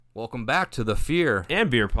Welcome back to the Fear and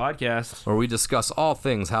Beer podcast, where we discuss all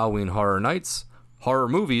things Halloween Horror Nights, horror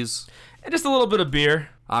movies, and just a little bit of beer.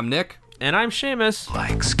 I'm Nick. And I'm Seamus.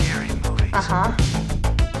 Like scary movies. Uh-huh.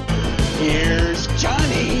 Here's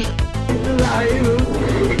Johnny. It's alive!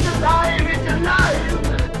 It's alive! It's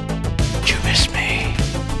alive! You miss me.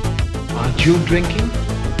 Aren't you drinking?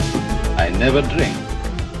 I never drink.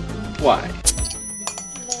 Why?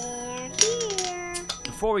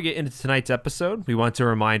 Before we get into tonight's episode, we want to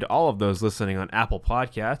remind all of those listening on Apple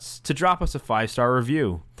Podcasts to drop us a 5-star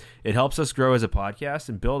review. It helps us grow as a podcast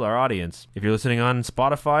and build our audience. If you're listening on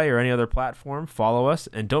Spotify or any other platform, follow us,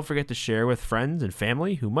 and don't forget to share with friends and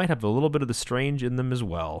family who might have a little bit of the strange in them as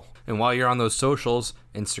well. And while you're on those socials,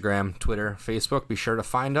 Instagram, Twitter, Facebook, be sure to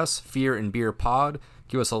find us, Fear and Beer Pod.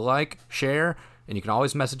 Give us a like, share, and you can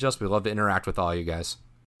always message us. We love to interact with all you guys.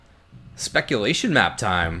 Speculation map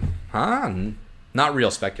time. Huh? Not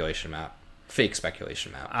real speculation map. Fake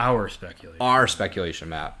speculation map. Our speculation. Our speculation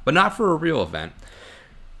map. But not for a real event.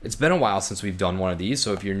 It's been a while since we've done one of these,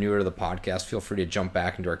 so if you're newer to the podcast, feel free to jump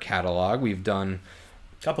back into our catalog. We've done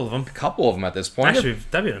a couple of them at this point.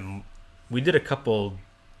 Actually, we did a couple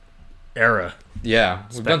era. Yeah,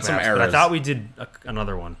 we've done some eras. But I thought we did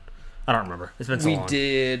another one. I don't remember. It's been so long.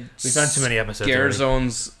 We've done too many episodes. Scare already.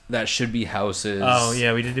 zones that should be houses. Oh,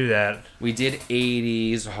 yeah, we did do that. We did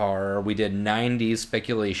 80s horror. We did 90s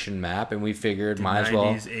speculation map, and we figured might as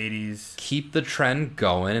well 80s. Keep the trend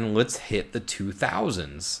going, and let's hit the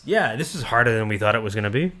 2000s. Yeah, this is harder than we thought it was going to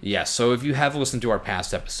be. Yeah, so if you have listened to our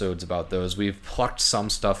past episodes about those, we've plucked some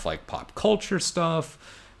stuff like pop culture stuff,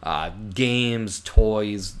 games,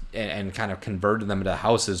 toys, and kind of converted them into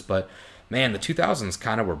houses, but man, the 2000s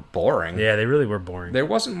kind of were boring. Yeah, they really were boring. There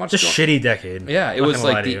wasn't much. Just shitty decade. Yeah, it was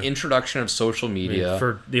like the introduction of social media. I mean,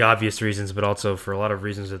 for the obvious reasons, but also for a lot of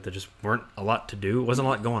reasons that there just weren't a lot to do. It wasn't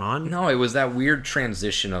a lot going on. No, it was that weird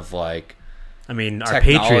transition of like, I mean, our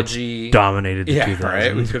technology Patriots dominated the 2000s.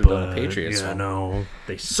 Right? We could have done the Patriots. Yeah, no,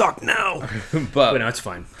 they suck now. but no, it's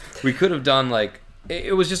fine. We could have done like,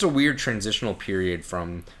 it was just a weird transitional period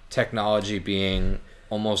from technology being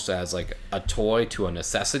almost as like a toy to a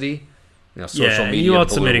necessity. You know, social media. You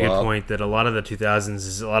also made a good point that a lot of the 2000s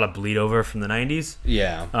is a lot of bleed over from the 90s.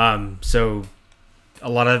 Yeah. So a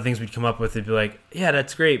lot of the things we'd come up with, they'd be like, yeah,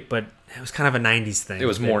 that's great, but it was kind of a 90s thing. It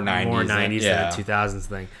was more 90s than a 2000s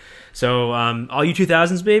thing. So all you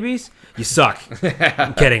 2000s babies, you suck.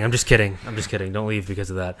 I'm kidding. I'm just kidding. Don't leave because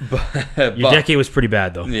of that. Your decade was pretty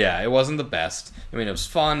bad, though. Yeah, it wasn't the best. I mean, it was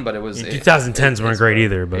fun, but it was... 2010s weren't great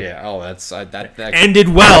either. But yeah, that's... that ended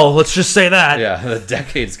well, let's just say that. Yeah, the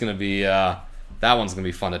decade's going to be... that one's going to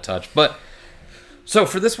be fun to touch. But, so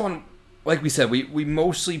for this one, like we said, we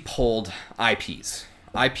mostly pulled IPs.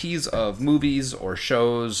 IPs of movies or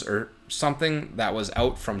shows or something that was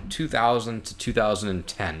out from 2000 to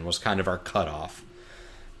 2010 was kind of our cutoff.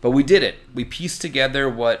 But we did it. We pieced together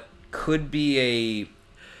what could be a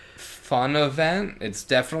fun event. It's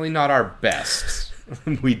definitely not our best.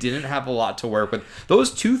 We didn't have a lot to work with.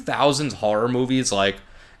 Those 2000s horror movies, like,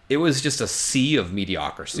 it was just a sea of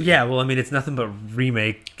mediocrity. Yeah, well, I mean, it's nothing but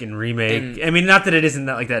remake. I mean, not that it isn't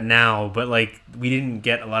like that now, but like we didn't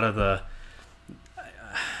get a lot of the...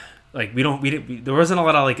 Like there wasn't a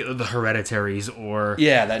lot of like the Hereditaries or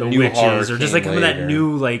that the new Witches or just like some of that later.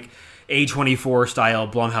 new like A24 style,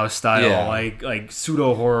 Blumhouse style, like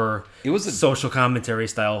pseudo horror. It was a social commentary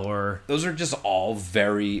style horror. Those are just all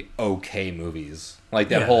very okay movies, like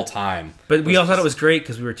that whole time. But we all thought it was great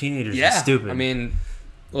because we were teenagers. Yeah, and stupid. I mean,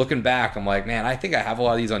 looking back, I'm like, man, I think I have a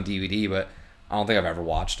lot of these on DVD, but I don't think I've ever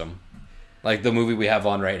watched them. Like the movie we have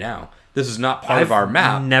on right now. This is not part of our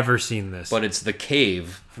map. I've never seen this. But it's The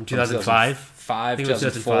Cave. From 2005?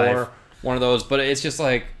 2004. One of those. But it's just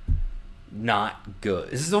like not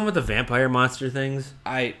good. Is this the one with the vampire monster things?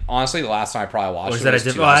 Honestly, the last time I probably watched it was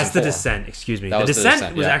 2004. That's The Descent. Excuse me. The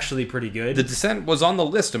Descent was actually pretty good. The Descent was on the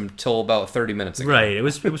list until about 30 minutes ago. Right. It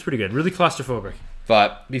was pretty good. Really claustrophobic.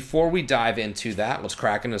 But before we dive into that, let's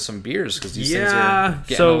crack into some beers because these things are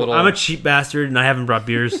getting a little... I'm a cheap bastard and I haven't brought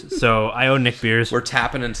beers, so I owe Nick beers. We're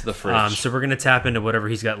tapping into the fridge. So we're going to tap into whatever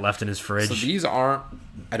he's got left in his fridge. So these aren't,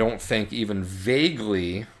 I don't think, even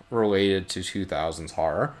vaguely related to 2000s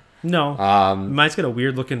horror. No. Mine's got a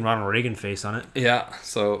weird looking Ronald Reagan face on it. Yeah,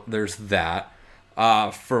 so there's that.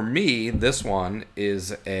 For me, this one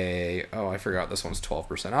is I forgot this one's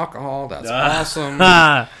 12% alcohol. That's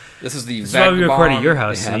awesome. This is the Vagabond. We record at your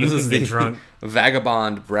house, so you can get drunk.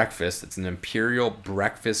 Vagabond Breakfast. It's an Imperial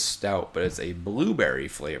Breakfast Stout, but it's a blueberry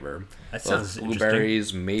flavor. That sounds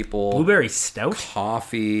blueberries, maple, blueberry stout,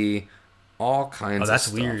 coffee, all kinds. That's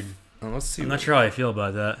of stuff. weird. Let's see. I'm not sure how I feel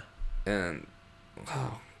about that. And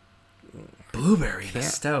Blueberry in a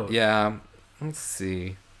stout. Yeah. Let's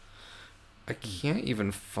see. I can't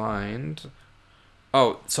even find.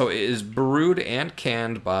 Oh, so it is brewed and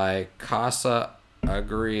canned by Casa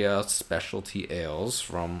Agria Specialty Ales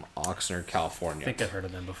from Oxnard, California. I think I've heard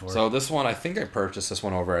of them before. So this one, I think I purchased this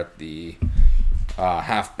one over at the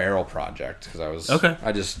Half Barrel Project because I was okay.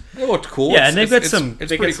 It looked cool. Yeah, and they've got some.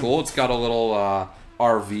 It's pretty cool. It's got a little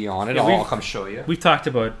RV on it. Yeah, I'll come show you. We've talked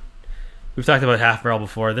about Half Barrel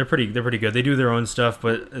before. They're pretty good. They do their own stuff,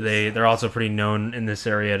 but they're also pretty known in this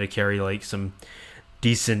area to carry like some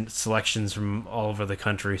decent selections from all over the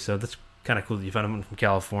country. So that's kind of cool that you found them from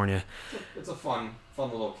California. It's a fun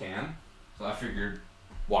little can. So I figured,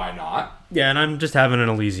 why not? Yeah, and I'm just having an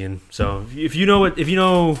Elysian. So if you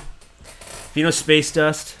know Space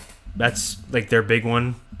Dust, that's like their big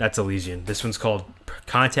one. That's Elysian. This one's called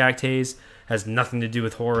Contact Haze. Has nothing to do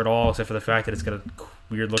with horror at all, except for the fact that it's got a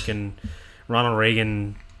weird looking Ronald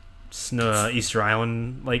Reagan Easter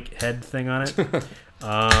Island like head thing on it.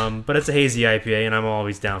 But it's a hazy IPA, and I'm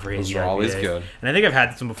always down for hazy IPA. Those are always good. And I think I've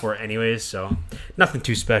had this one before, anyways, so nothing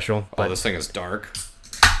too special. But this thing is dark.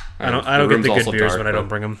 I don't get the good beers when I don't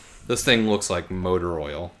bring them. This thing looks like motor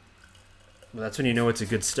oil. Well, that's when you know it's a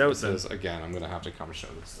good stout. This is, again, I'm gonna have to come show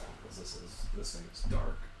this thing because this thing is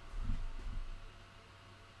dark.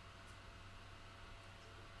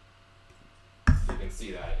 You can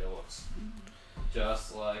see that it looks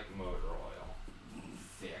just like motor oil,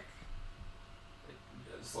 thick. It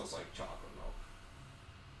just looks like chocolate milk.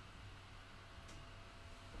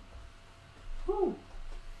 Whew.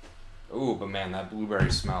 Ooh, but man, that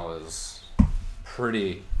blueberry smell is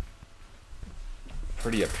pretty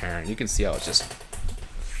apparent. You can see how it's just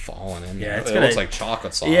falling in. Yeah, it looks like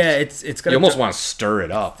chocolate sauce. Yeah, it's got. You almost want to stir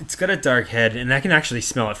it up. It's got a dark head, and I can actually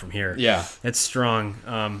smell it from here. Yeah, it's strong.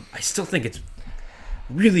 I still think it's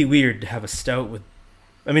really weird to have a stout with.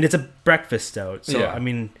 I mean, it's a breakfast stout, so yeah. I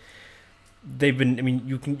mean, they've been. I mean,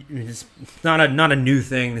 you can. It's not a new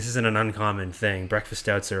thing. This isn't an uncommon thing. Breakfast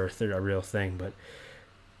stouts are a real thing, but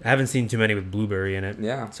I haven't seen too many with blueberry in it.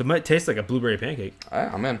 Yeah, so it might taste like a blueberry pancake.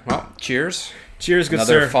 I'm in. Well, cheers. Cheers, good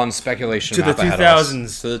Another sir. fun speculation to the map ahead of us.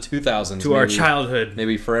 2000s. To the 2000s. To our childhood.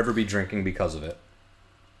 Maybe forever be drinking because of it.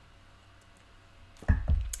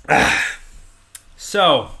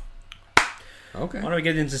 So, okay. why don't we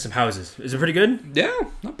get into some houses? Is it pretty good? Yeah,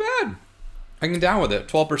 not bad. I can down with it.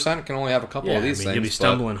 12% can only have a couple of these things. You'll be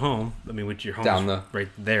stumbling home. I mean, with your home right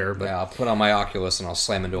there. But yeah, I'll put on my Oculus and I'll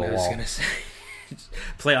slam into a wall. I was gonna say,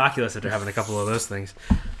 play Oculus after having a couple of those things.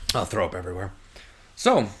 I'll throw up everywhere.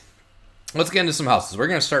 So, let's get into some houses. We're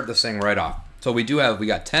gonna start this thing right off. So we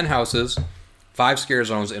got 10 houses, 5 scare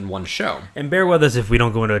zones in one show. And bear with us if we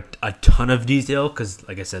don't go into a ton of detail, because,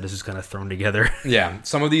 like I said, this is kind of thrown together. Yeah,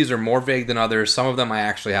 some of these are more vague than others. Some of them I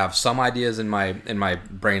actually have some ideas in my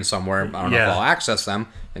brain somewhere. I don't know if I'll access them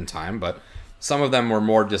in time, but some of them were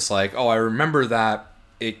more just like, oh, I remember that.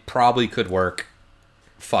 It probably could work.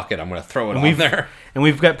 Fuck it, I'm going to throw it on there. And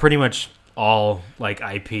we've got pretty much all, like,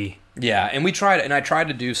 IP. Yeah, and I tried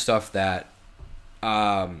to do stuff that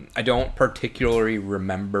I don't particularly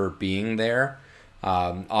remember being there.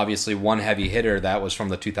 Obviously, one heavy hitter that was from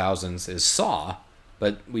the 2000s is Saw,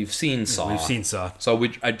 but we've seen Saw. We've seen Saw. So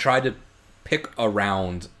I tried to pick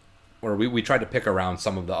around, or we tried to pick around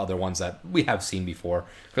some of the other ones that we have seen before,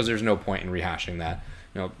 because there's no point in rehashing that.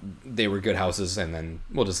 You know, they were good houses, and then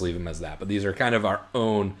we'll just leave them as that. But these are kind of our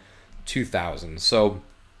own 2000s. So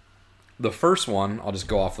the first one, I'll just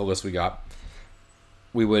go off the list we got.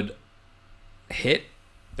 We would hit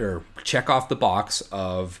or check off the box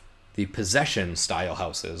of the possession style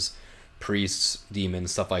houses, priests,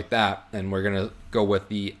 demons, stuff like that, and we're gonna go with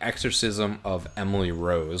the Exorcism of Emily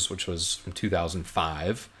Rose, which was from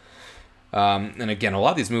 2005. And again, a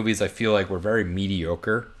lot of these movies I feel like were very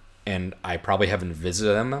mediocre, and I probably haven't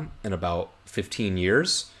visited them in about 15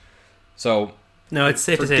 years. So no, it's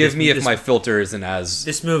safe to say. Forgive me if my filter isn't as.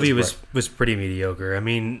 This movie was pretty mediocre. I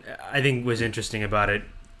mean, I think what's interesting about it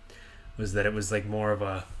was that it was like more of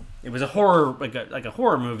a. It was a horror, like a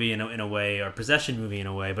horror movie in a way, or a possession movie in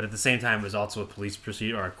a way, but at the same time, it was also a police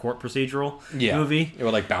or a court procedural movie. It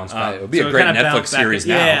would like bounce back. It would be a great Netflix series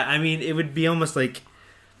now. Yeah, I mean, it would be almost like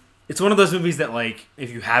it's one of those movies that, like,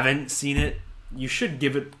 if you haven't seen it, you should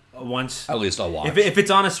give it a once. At least I'll watch. If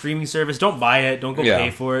it's on a streaming service, don't buy it. Don't go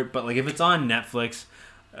pay for it. But like if it's on Netflix,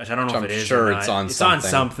 which I don't know if it is. Sure, or not, it's on. It's on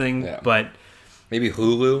something, yeah. But maybe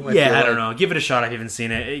Hulu. I don't know. Give it a shot if you haven't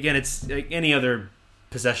seen it. Again, it's like any other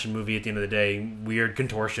possession movie. At the end of the day, weird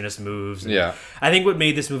contortionist moves. And yeah. I think what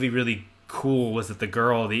made this movie really cool was that the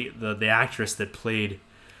girl, the actress that played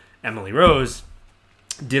Emily Rose,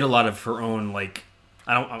 did a lot of her own like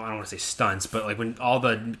I don't want to say stunts, but like when all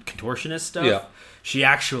the contortionist stuff, Yeah. she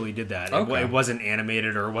actually did that. Okay. It wasn't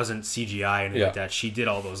animated or it wasn't CGI or anything like that. She did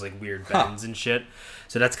all those like weird bends and shit.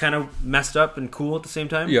 So that's kind of messed up and cool at the same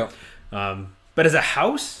time. Yeah. But as a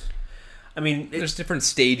house, I mean, There's different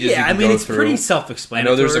stages. yeah, you can I mean, go it's through. pretty I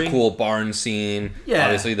self-explanatory. know there's a cool barn scene. Yeah.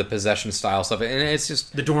 Obviously, the possession style stuff, and it's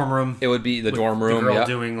just the dorm room. it would be the with dorm room. The girl Yeah.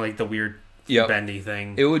 doing like the weird Yep. bendy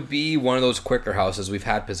thing. It would be one of those quicker houses. We've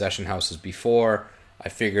had possession houses before. I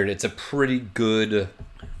figured it's a pretty good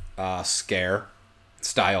scare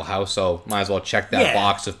style house, so might as well check that Yeah.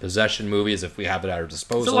 box of possession movies if we have it at our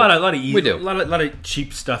disposal. It's a lot of easy, We do. a lot of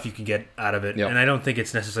cheap stuff you can get out of it, Yep. and I don't think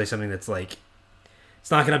it's necessarily something that's like. It's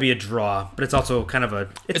not going to be a draw, but it's also kind of a.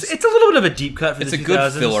 It's a little bit of a deep cut for It's the a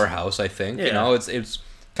 2000s. good filler house, I think. You Yeah. know, it's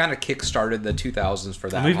kind of kick-started the 2000s for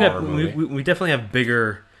that And we've horror got movie. we definitely have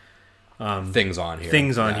bigger. Things on here.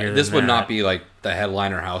 Things on here This than would that. not be like the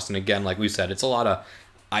headliner house, and again, like we said, it's a lot of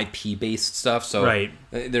IP based stuff. So Right.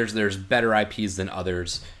 there's better IPs than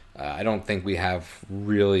others. I don't think we have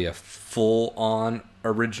really a full on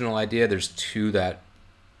original idea. There's two that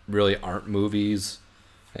really aren't movies,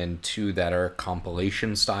 and two that are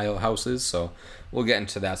compilation style houses. So we'll get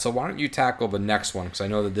into that. So why don't you tackle the next one? Because I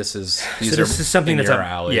know that this is So this is something that's your up,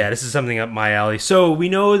 alley. Yeah, this is something up my alley. So we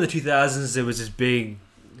know in the 2000s there was this big,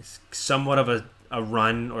 somewhat of a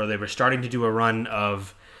run, or they were starting to do a run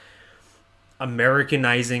of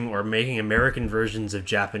Americanizing or making American versions of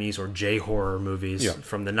Japanese or J-horror movies Yeah.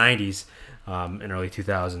 from the 90s and early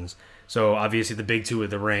 2000s. So obviously the big two are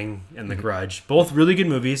The Ring and The Grudge, both really good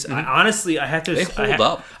movies. I have to. They hold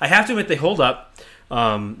up. I have to admit they hold up.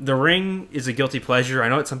 The Ring is a guilty pleasure. I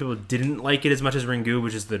know that some people didn't like it as much as Ringu,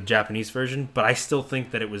 which is the Japanese version, but I still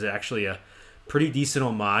think that it was actually a pretty decent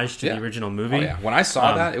homage to Yeah. the original movie. Oh, yeah. When I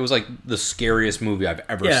saw that, it was like the scariest movie I've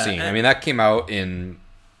ever Yeah, seen. I and- mean, that came out in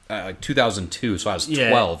like 2002, so I was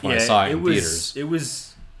 12 when I saw it in theaters, It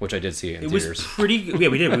was. which I did see it in It theaters. was pretty. Yeah,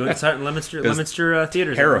 we did. We went and saw it in Leominster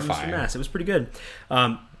theaters. terrifying. In Mass. It was pretty good.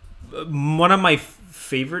 One of my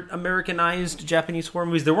favorite Americanized Japanese horror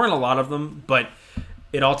movies. There weren't a lot of them, but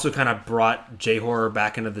it also kind of brought J horror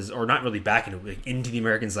back into this, or not really back into, like, into the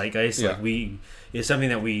American zeitgeist. Yeah. Like it's something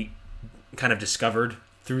that we kind of discovered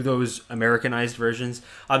through those Americanized versions.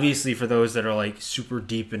 Obviously, for those that are like super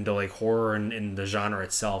deep into like horror and the genre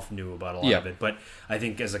itself, knew about a lot Yeah. of it. But I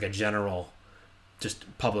think as like a general just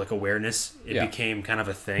public awareness, it Yeah. became kind of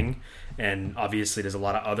a thing. And obviously there's a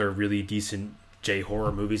lot of other really decent J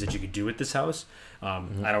horror movies that you could do at this house.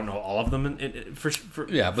 I don't know all of them for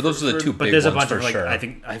Yeah, but those are the two but big there's a ones bunch for of like sure.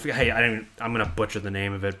 I'm gonna butcher the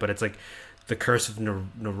name of it, but it's like The Curse of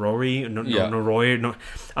Noroi. Yeah. Noroi. No,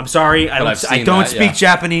 I'm sorry, I've I seen don't that, speak yeah.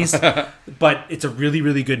 Japanese, but it's a really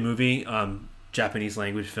really good movie. Japanese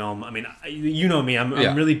language film. I mean, you know me. I'm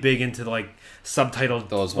Yeah. really big into like subtitled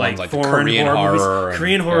Those ones, like the foreign Korean horror horror movies. and-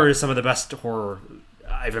 Korean horror yeah. is some of the best horror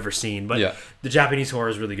I've ever seen, but Yeah. the Japanese horror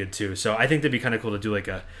is really good too. So I think that'd be kind of cool to do like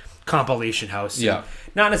a compilation house. Yeah. And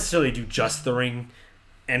not necessarily do just The Ring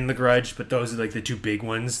and The Grudge, but those are like the two big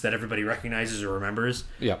ones that everybody recognizes or remembers.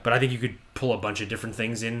 Yeah. But I think you could pull a bunch of different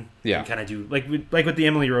things in. Yeah. And kind of do like with the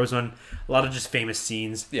Emily Rose one, a lot of just famous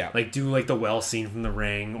scenes. Yeah. Like do like the well scene from The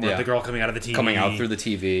Ring, or Yeah. the girl coming out of the TV. Coming out through the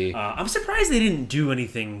TV. I'm surprised they didn't do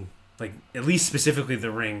anything like at least specifically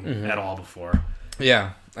The Ring Mm-hmm. at all before.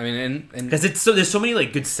 Yeah. I mean, and Because there's so many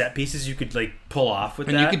like good set pieces you could like pull off with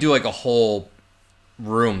and that. you could do like a whole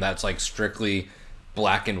room that's like strictly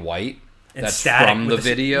black and white. And That's static from the with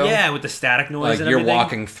video. Yeah, with the static noise. Like and you're everything.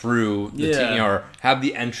 walking through the Yeah. or have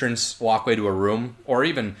the entrance walkway to a room, or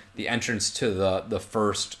even the entrance to the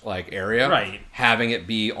first like area, Right. having it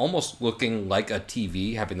be almost looking like a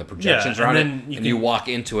TV, having the projections Yeah, around and it, then and you you can- walk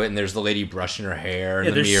into it, and there's the lady brushing her hair in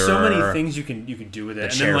Yeah, the there's mirror. so many things you can do with it. The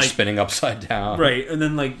And chair then, like, spinning upside down. right, and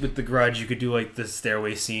then like with The Grudge, you could do like the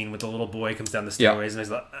stairway scene with the little boy comes down the Yeah. stairways and there's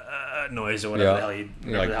like noise or whatever Yeah. the hell He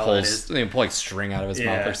whatever like the hell that is. pulls, they pull like string out of his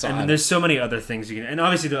mouth or something. And then there's so many other things you can, and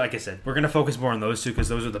obviously, like I said, we're gonna focus more on those two because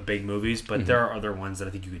those are the big movies. But there are other ones that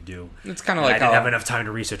I think you could do. it's kind of And like I didn't how have enough time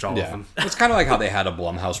to research all of them. it's kind of like how they had a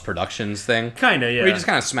Blumhouse Productions thing. Kind of, yeah. Where you just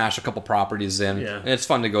kind of smash a couple properties in, Yeah. and it's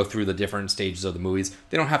fun to go through the different stages of the movies.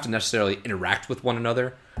 They don't have to necessarily interact with one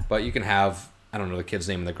another, but you can have, I don't know the kid's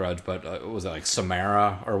name in The Grudge, but was it like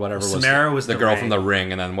Samara or whatever? Samara was the the girl Ring. from The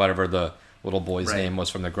Ring, and then whatever the little boy's Right. name was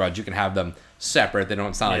from The Grudge. You can have them separate. They don't.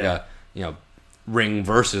 It's not Yeah. like a Ring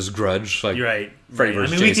versus Grudge, like You're right. Freddy right.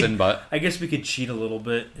 versus we Jason, could, but I guess we could cheat a little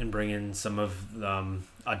bit and bring in some of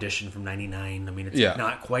Audition from '99. I mean, it's Yeah.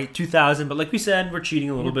 not quite 2000, but like we said, we're cheating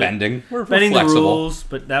a little bit, bending. We're bending the flexible. rules.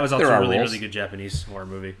 But that was also There a are really, rules. really good Japanese horror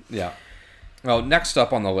movie. Yeah. Well, next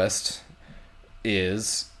up on the list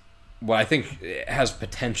is what I think has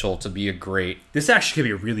potential to be a great... This actually could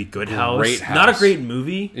be a really good house. Great house. Not a great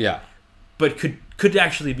movie, Yeah. but could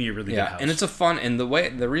actually be a really good house. And it's a fun... And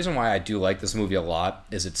the reason why I do like this movie a lot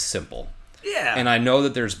is it's simple. Yeah. And I know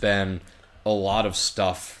that there's been a lot of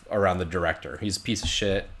stuff around the director. He's a piece of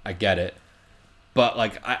shit. I get it. But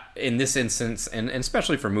like in this instance, and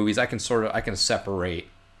especially for movies, I can separate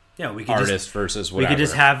we could artist versus whatever. We could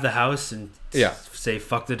just have the house and Yeah. say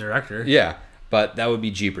fuck the director. Yeah, but that would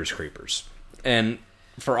be Jeepers Creepers. And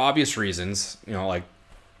for obvious reasons, you know, like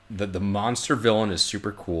the monster villain is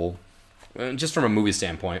super cool. And just from a movie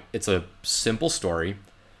standpoint, it's a simple story.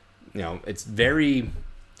 You know, it's very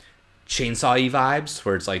Chainsaw-y vibes,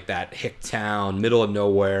 where it's like that hick town, middle of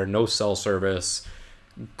nowhere, no cell service,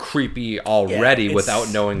 creepy already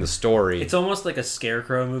without knowing the story. It's almost like a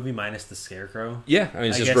Scarecrow movie minus the Scarecrow. Yeah, I mean,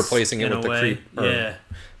 it's just replacing it with the creep. Yeah.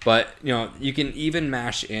 But, you know, you can even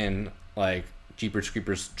mash in, like, Jeepers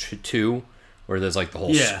Creepers 2, where there's, like, the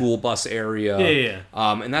whole school bus area. Yeah.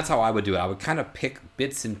 And that's how I would do it. I would kind of pick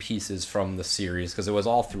bits and pieces from the series, because it was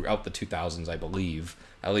all throughout the 2000s, I believe.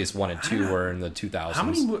 At least 1 and 2 were in the 2000s. How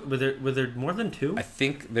many were there more than 2? I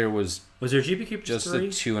think there was there Jeepers Creepers just 3?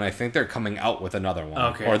 the 2, and I think they're coming out with another one.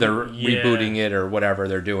 Okay. Or they're rebooting it or whatever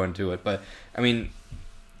they're doing to it. But, I mean,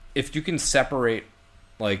 if you can separate,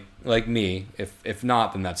 like me, if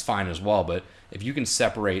not, then that's fine as well. But if you can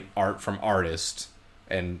separate art from artist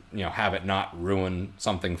and, you know, have it not ruin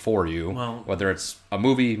something for you, whether it's a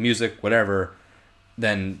movie, music, whatever,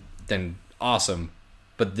 then awesome.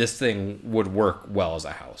 But this thing would work well as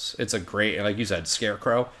a house. It's a great, like you said,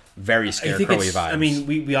 Scarecrow, very Scarecrow-y vibes. I mean,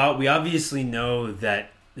 we obviously know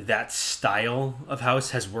that style of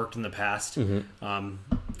house has worked in the past. Mm-hmm.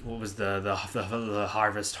 What was the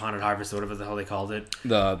harvest, haunted harvest, or whatever the hell they called it?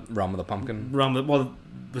 The Realm of the Pumpkin.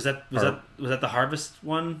 Was that the harvest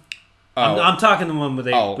one? I'm talking the one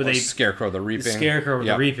where they Scarecrow the Reaping. The Scarecrow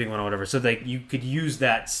the Reaping one or whatever. So you could use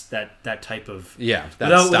that type of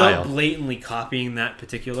style without blatantly copying that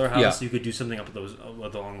particular house. Yeah. You could do something along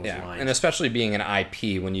those lines. And especially being an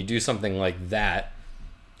IP, when you do something like that,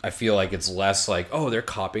 I feel like it's less like, oh, they're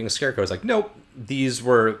copying Scarecrow. It's like, nope,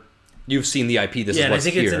 you've seen the IP. This is what's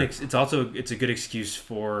here. Yeah, and I think it's a good excuse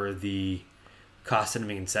for the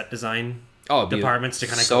costuming and set design departments to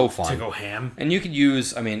kind of go ham. And you could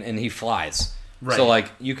use, and he flies. Right. So,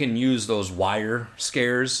 like, you can use those wire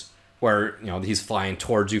scares where, you know, he's flying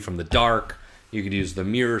towards you from the dark. You could use the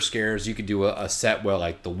mirror scares. You could do a set where,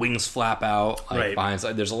 like, the wings flap out. Like, behind.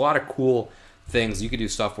 There's a lot of cool things. You could do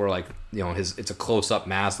stuff where, like, you know, it's a close-up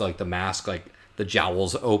mask. Like, the mask, like, the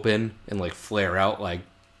jowls open and, like, flare out, like,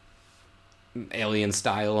 alien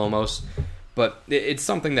style almost. But it's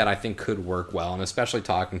something that I think could work well, and especially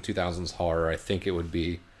talking 2000s horror, I think we'd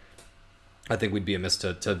be amiss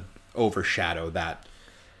to overshadow that.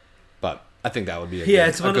 But I think that would be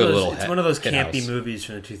it's one of those campy movies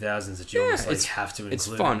from the 2000s that you almost have to include. It's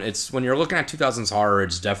fun. It's when you're looking at 2000s horror,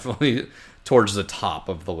 it's definitely towards the top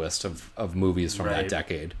of the list of movies from that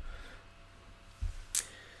decade.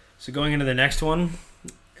 So going into the next one.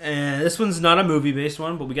 And this one's not a movie-based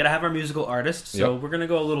one, but we got to have our musical artist. So we're going to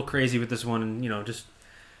go a little crazy with this one and, you know, just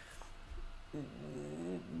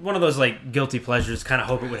one of those, like, guilty pleasures. Kind of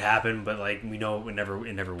hope it would happen, but, like, we know it never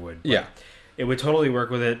would. But it would totally work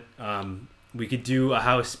with it. We could do a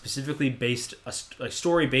house specifically a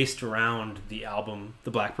story based around the album,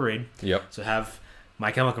 The Black Parade. Yep. So have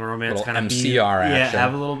My Chemical Romance kind of MCR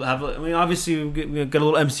action. Yeah, obviously we got a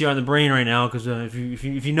little MCR in the brain right now because if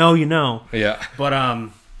you know, you know. Yeah. But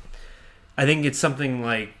I think it's something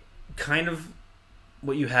like kind of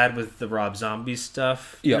what you had with the Rob Zombie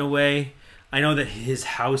stuff in a way. I know that his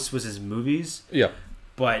house was his movies. Yeah.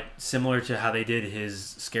 But similar to how they did his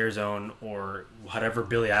Scare Zone or whatever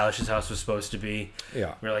Billie Eilish's house was supposed to be.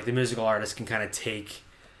 Yeah. Where like the musical artist can kind of take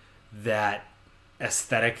that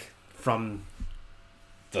aesthetic from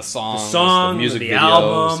the song, the music the videos,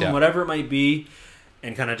 album, whatever it might be,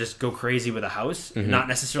 and kind of just go crazy with a house. Mm-hmm. Not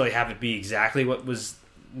necessarily have it be exactly what was,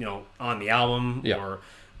 you know, on the album or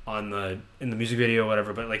in the music video or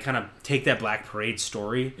whatever, but like kind of take that Black Parade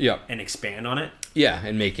story and expand on it. Yeah,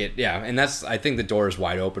 and make it and that's, I think the door is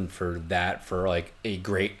wide open for that, for like a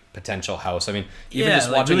great potential house. I mean, even just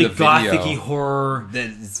like watching really the video, gothic-y horror,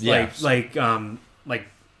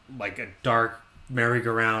 like a dark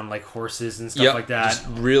merry-go-round, like horses and stuff like that. Just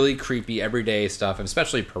really creepy everyday stuff, and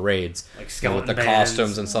especially parades, like skeleton with the bands.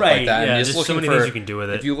 costumes and stuff like that. Yeah, and just so many things you can do with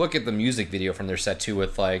it. If you look at the music video from their set too,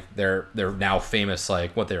 with like their now famous,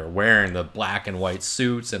 like what they were wearing, the black and white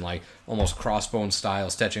suits and like almost crossbone style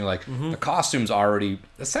stitching, like the costumes already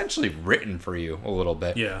essentially written for you a little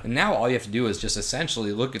bit. Yeah. And now all you have to do is just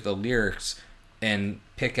essentially look at the lyrics and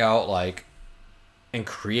pick out and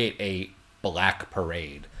create a black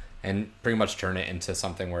parade and pretty much turn it into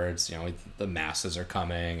something where it's, the masses are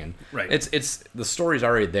coming and Right. it's the story's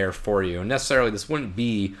already there for you. And necessarily this wouldn't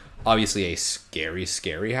be obviously a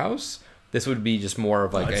scary house. This would be just more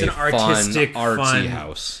of it's a an artistic, artsy fun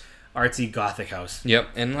house. Artsy gothic house. Yep,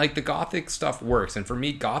 and the gothic stuff works. And for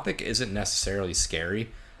me, gothic isn't necessarily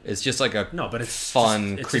scary. It's just like but it's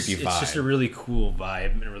fun, just, creepy vibe. It's just a really cool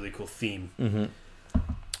vibe and a really cool theme. Mm-hmm.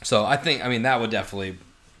 So I think, that would definitely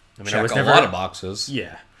check was a never- lot of boxes.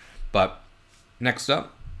 Yeah. But next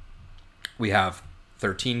up, we have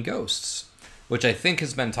 13 Ghosts, which I think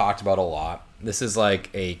has been talked about a lot. This is like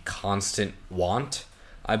a constant want,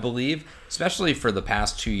 I believe, especially for the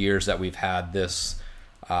past 2 years that we've had this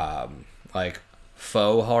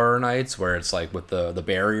faux horror nights where it's with the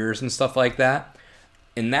barriers and stuff like that.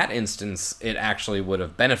 In that instance, it actually would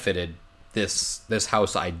have benefited this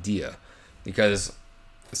house idea, because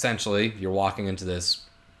essentially you're walking into this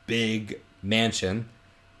big mansion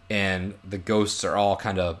and the ghosts are all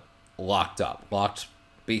kind of locked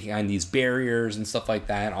behind these barriers and stuff like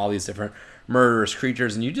that, and all these different murderous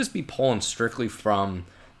creatures, and you just be pulling strictly from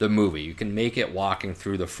the movie. You can make it walking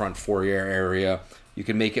through the front foyer area, you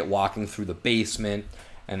can make it walking through the basement,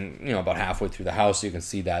 and about halfway through the house you can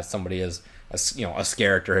see that somebody a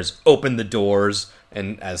character has opened the doors,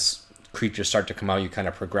 and as creatures start to come out, you kind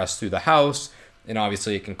of progress through the house, and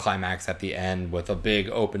obviously it can climax at the end with a big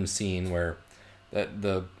open scene where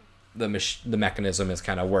the mechanism is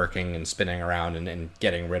kind of working and spinning around and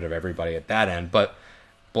getting rid of everybody at that end, but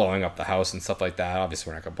blowing up the house and stuff like that. Obviously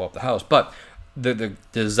we're not going to blow up the house, but the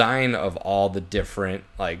design of all the different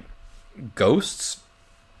ghosts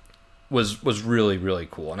was really, really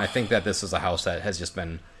cool. And I think that this is a house that has just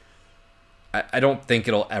been, I don't think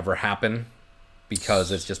it'll ever happen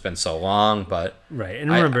because it's just been so long, but right. And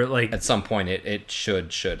remember, at some point it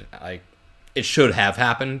should it should have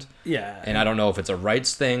happened. Yeah. And I don't know if it's a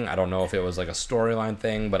rights thing. I don't know if it was a storyline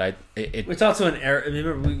thing, but it's also an era.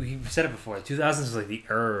 Remember, we said it before. 2000s was the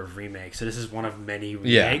era of remakes, so this is one of many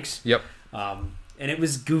remakes. Yeah. Yep. And it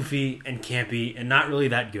was goofy and campy and not really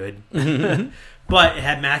that good. But it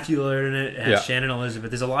had Matthew Lillard in it. It had Shannon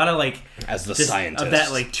Elizabeth. There's a lot of as the scientist of that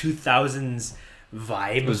 2000s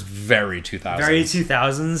vibe. It was very 2000s. Very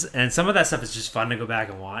 2000s, and some of that stuff is just fun to go back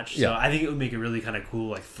and watch. So Yeah. I think it would make a really kind of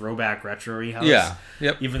cool throwback retro-y house. Yeah.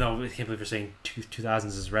 Yep. Even though I can't believe we're saying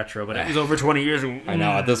 2000s is retro, but it was over 20 years ago. I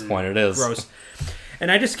know, at this point it is. Gross.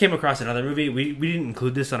 And I just came across another movie. We didn't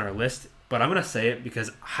include this on our list, but I'm going to say it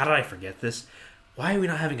because how did I forget this? Why are we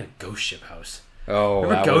not having a Ghost Ship house? Oh,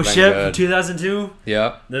 Remember that Ghost Ship from 2002?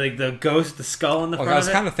 Yeah. The ghost, the skull in the front I was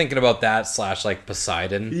of it? kind of thinking about that /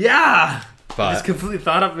 Poseidon. Yeah! But I just completely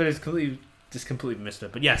thought of it. It's completely missed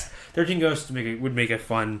it. But yes, 13 Ghosts would make a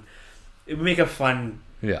fun. It would make a fun.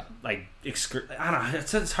 Yeah. I don't know.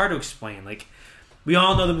 It's hard to explain. We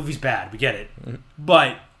all know the movie's bad. We get it.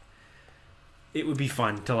 But it would be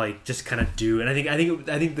fun to just kind of do. And I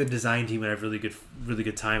think the design team would have really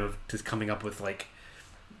good time of just coming up with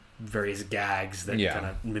various gags that kind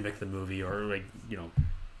of mimic the movie or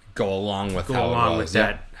go along with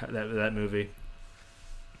that movie.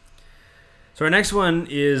 So our next one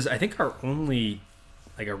is, I think, our only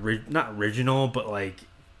not original, but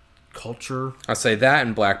culture. I'll say that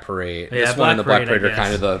and Black Parade. Yeah, this one and the Black Parade, Parade are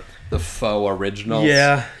kind of the faux originals.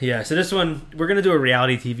 Yeah. So this one, we're gonna do a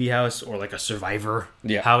reality TV house or a Survivor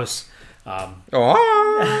house.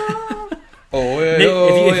 Nick,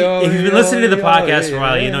 if you've been listening to the podcast for a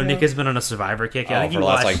while, you know Nick has been on a Survivor kick. I think for the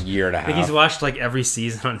last year and a half. I think he's watched every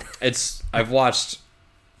season. I've watched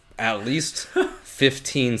at least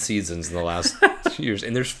 15 seasons in the last 2 years,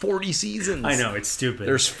 and there's 40 seasons. I know, it's stupid.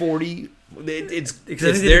 There's 40. It's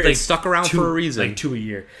there. It's stuck around for a reason. 2 a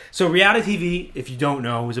year. So reality TV, if you don't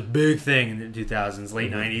know, was a big thing in the 2000s,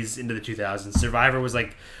 late 90s into the 2000s. Survivor was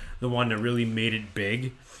the one that really made it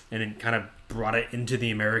big, and it kind of brought it into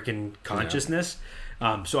the American consciousness.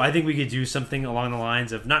 So I think we could do something along the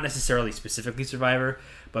lines of not necessarily specifically Survivor,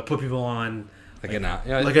 but put people on an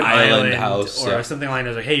island house or something like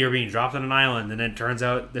that. Hey, you're being dropped on an island, and then it turns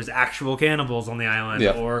out there's actual cannibals on the island,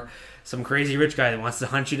 or some crazy rich guy that wants to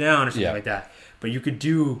hunt you down or something like that. But you could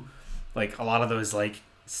do a lot of those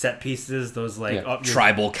set pieces, those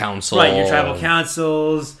tribal council, right? Your tribal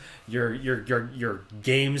councils, your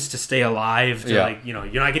games to stay alive. You're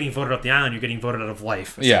not getting voted off the island; you're getting voted out of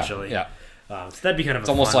life. Essentially, so that'd be kind of. It's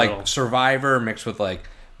almost like Survivor mixed with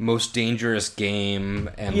Most Dangerous Game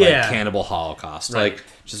and Cannibal Holocaust,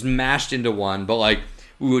 just mashed into one. But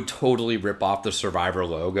we would totally rip off the Survivor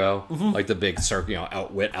logo, like the big circle,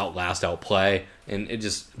 outwit, outlast, outplay, and it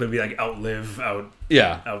just... But it'd be like outlive, out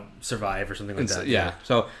survive or something like that. Yeah.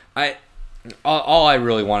 So all I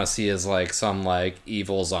really want to see is like some like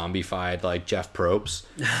evil zombified like Jeff Probst,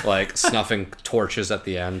 like snuffing torches at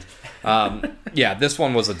the end. This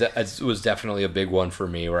one was was definitely a big one for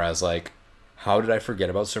me, where I was like, how did I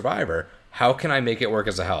forget about Survivor? How can I make it work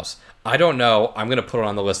as a house? I don't know. I'm gonna put it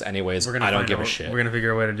on the list anyways. I don't give a shit. We're gonna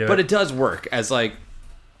figure a way to do it. But it does work as like,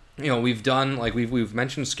 we've done like we've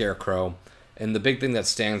mentioned Scarecrow, and the big thing that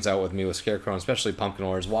stands out with me with Scarecrow, and especially Pumpkin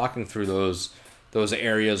Lore, is walking through those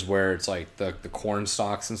areas where it's like the corn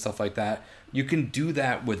stalks and stuff like that. You can do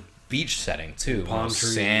that with beach setting too, palm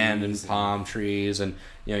trees, sand and palm trees, and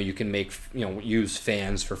you can make use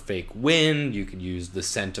fans for fake wind. You can use the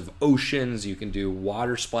scent of oceans. You can do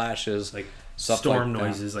water splashes, like stuff storm like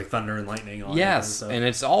noises, like thunder and lightning. All yes, that and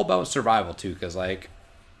it's all about survival too, because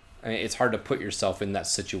it's hard to put yourself in that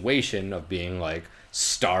situation of being like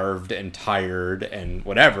starved and tired and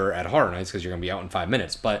whatever at Horror Nights, because you're gonna be out in 5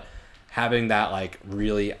 minutes, but having that like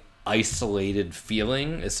really isolated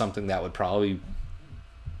feeling is something that would probably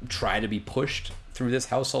try to be pushed through this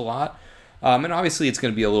house a lot. And obviously it's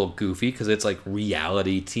going to be a little goofy because it's like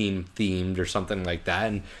reality team themed or something like that.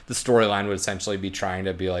 And the storyline would essentially be trying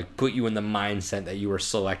to be like, put you in the mindset that you were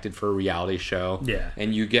selected for a reality show. Yeah.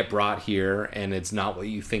 And you get brought here and it's not what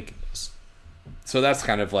you think it is. So that's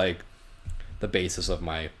kind of like the basis of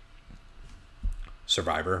my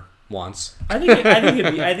Survivor wants. I think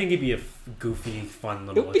it'd be a goofy, fun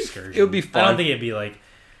little excursion. It would be fun. I don't think it'd be like.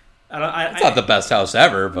 It's not the best house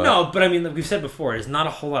ever, but no. But I mean, like we've said before, there's not a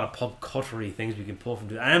whole lot of pop culture-y things we can pull from.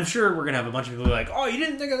 And I'm sure we're gonna have a bunch of people who are like, "Oh, you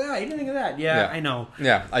didn't think of that. You didn't think of that." Yeah, I know.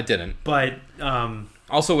 Yeah, I didn't. But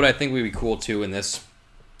also, what I think would be cool too in this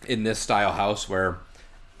style house, where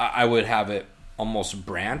I would have it almost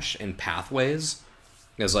branch in pathways,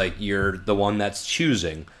 because like you're the one that's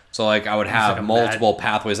choosing. So, like, I would have like multiple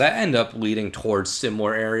pathways that end up leading towards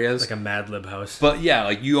similar areas. Like a Mad Lib house. But, yeah,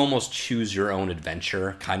 like, you almost choose your own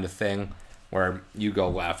adventure kind of thing, where you go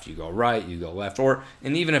left, you go right, you go left.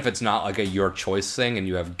 And even if it's not, like, a your choice thing and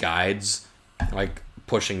you have guides, like,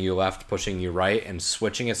 pushing you left, pushing you right, and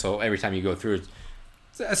switching it. So, every time you go through,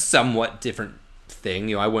 it's a somewhat different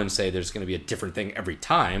thing. I wouldn't say there's going to be a different thing every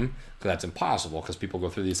time, because that's impossible, because people go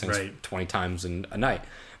through these things 20 times in a night.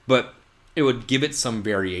 But it would give it some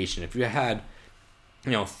variation. If you had,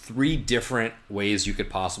 3 different ways you could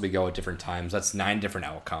possibly go at different times, that's 9 different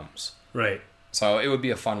outcomes. Right. So it would be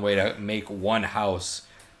a fun way to make one house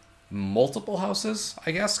multiple houses,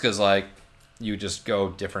 I guess, because, like, you just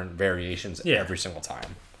go different variations every single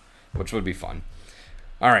time, which would be fun.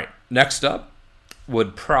 All right, next up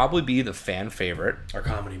would probably be the fan favorite. Our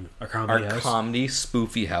comedy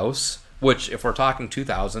spoofy house. Which, if we're talking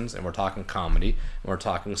 2000s, and we're talking comedy, and we're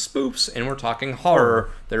talking spoofs, and we're talking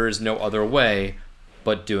horror, there is no other way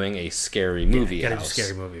but doing a scary movie house. Gotta do a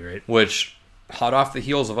scary movie, right? Which, hot off the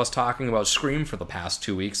heels of us talking about Scream for the past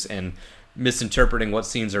 2 weeks, and misinterpreting what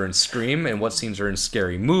scenes are in Scream and what scenes are in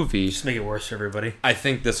Scary Movie. Just make it worse for everybody. I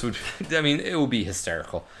think this would, it would be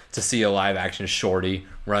hysterical to see a live-action Shorty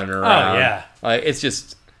running around. Oh, yeah. It's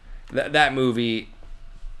just, that movie,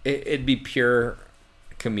 it'd be pure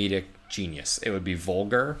comedic genius. It would be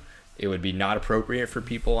vulgar. It would be not appropriate for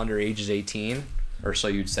people under ages 18, or so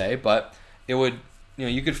you'd say. But it would,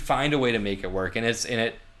 you could find a way to make it work, and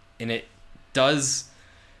it does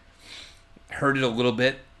hurt it a little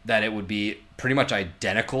bit that it would be pretty much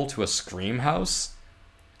identical to a Scream house,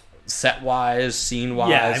 set wise, scene wise.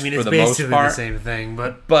 Yeah, for it's the basically most part. the same thing,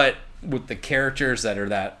 but with the characters that are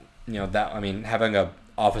having a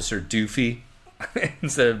Officer Doofy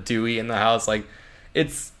instead of Dewey in the house, like.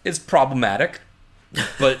 It's problematic,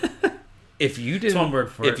 but if you didn't, one word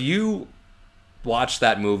for if it. you watched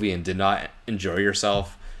that movie and did not enjoy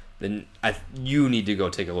yourself, then you need to go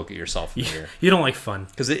take a look at yourself in the mirror. You don't like fun,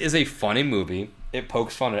 because it is a funny movie. It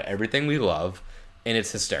pokes fun at everything we love, and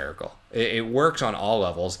it's hysterical. It works on all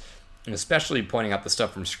levels, and especially pointing out the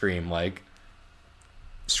stuff from Scream. Like,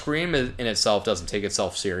 Scream in itself doesn't take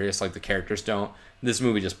itself serious like the characters don't. This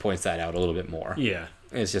movie just points that out a little bit more. Yeah.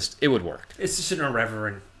 It's just, it would work. It's just an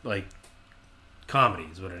irreverent, like, comedy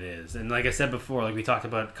is what it is. And like I said before, like we talked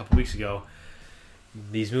about a couple weeks ago,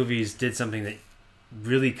 these movies did something that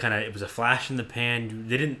really it was a flash in the pan.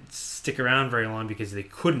 They didn't stick around very long because they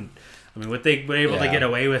couldn't. I mean, what they were able to get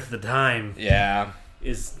away with at the time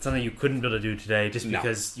is something you couldn't be able to do today, just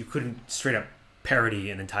because you couldn't straight up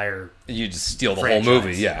parody an entire You just steal the franchise. whole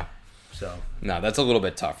movie, yeah. So No, that's a little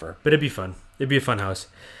bit tougher. But it'd be fun. It'd be a fun house.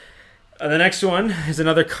 The next one is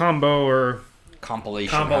another combo or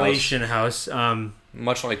compilation house.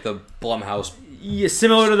 much like the Blumhouse. Yeah,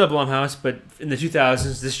 similar to the Blumhouse, but in the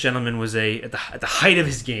 2000s, this gentleman was at the height of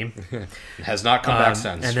his game. Has not come back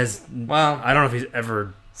since. And I don't know if he's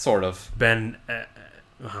ever sort of been.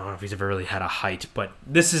 I don't know if he's ever really had a height, but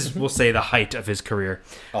this is, we'll say, the height of his career.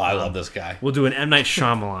 Oh, I love this guy. We'll do an M. Night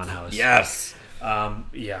Shyamalan house. Yes.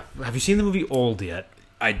 Yeah. Have you seen the movie Old yet?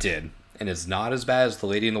 I did. And it's not as bad as The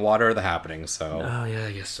Lady in the Water or The Happening, so... Oh, yeah,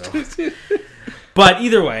 I guess so. But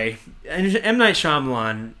either way, M. Night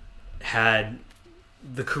Shyamalan had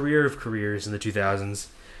the career of careers in the 2000s.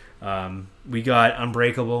 We got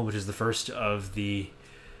Unbreakable, which is the first of the...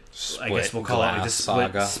 I guess we'll call it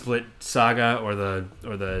like the split saga or the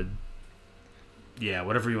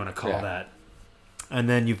whatever you want to call that. And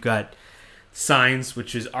then you've got Signs,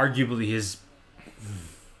 which is arguably his.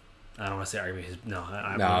 I don't want to say arguably his. No,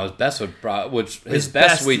 his best his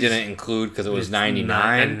best we didn't include because it was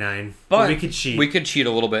 99. But we could cheat. We could cheat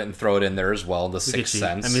a little bit and throw it in there as well. The Sixth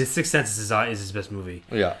Sense. I mean, The Sixth Sense is his best movie.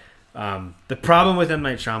 Yeah. The problem with M.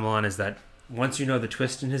 Night Shyamalan is that once you know the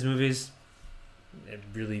twist in his movies,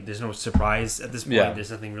 there's no surprise at this point. Yeah.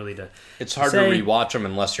 There's nothing really to. It's hard to rewatch them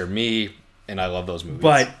unless you're me, and I love those movies.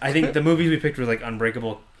 But I think the movies we picked were like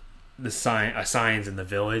Unbreakable, Signs, and The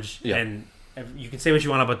Village. Yeah. And you can say what you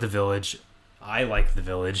want about The Village. I like The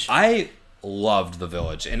Village. I loved The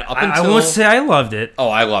Village, and up until I won't say I loved it. Oh,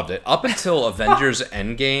 I loved it. Up until Avengers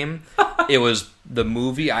Endgame, it was the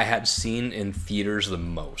movie I had seen in theaters the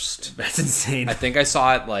most. That's insane. I think I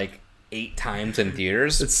saw it like 8 times in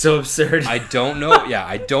theaters. It's so absurd. I don't know. Yeah,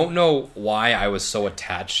 I don't know why I was so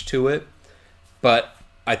attached to it, but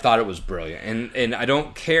I thought it was brilliant. And I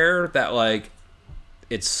don't care that like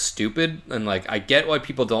it's stupid, and like I get why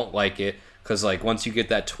people don't like it because like once you get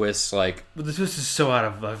that twist, like but the twist is so out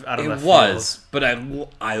of left it field. was. But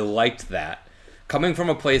I liked that coming from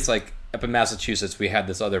a place like up in Massachusetts. We had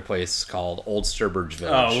this other place called Old Sturbridge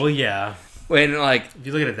Village. Oh well, yeah. When like if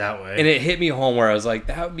you look at it that way, and it hit me home where I was like,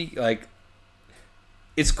 that would be like,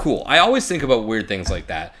 it's cool. I always think about weird things like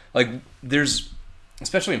that. Like there's,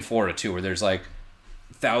 especially in Florida too, where there's like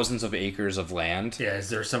thousands of acres of land. Yeah, is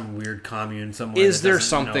there some weird commune somewhere? Is there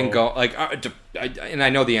something going like? And I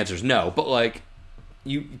know the answer is no, but like,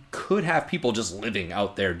 you could have people just living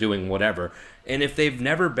out there doing whatever. And if they've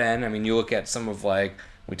never been, I mean, you look at some of like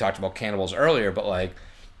we talked about cannibals earlier, but like.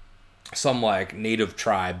 Some like native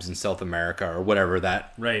tribes in South America or whatever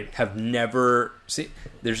that have never seen.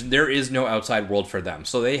 There is no outside world for them,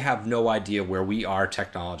 so they have no idea where we are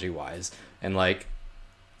technology wise, and like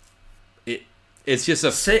it's just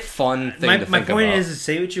a fun thing to think about. My point is,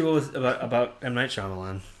 say what you will about M. Night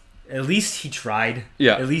Shyamalan. At least he tried.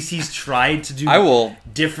 Yeah. At least he's tried to do. I will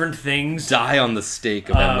different things. Die on the stake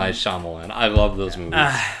of M. Night Shyamalan. I love those movies.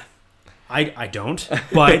 I don't,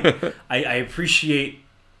 but I appreciate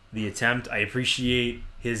the attempt. I appreciate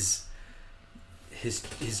his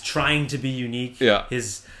trying to be unique. Yeah.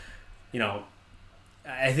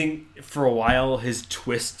 I think for a while his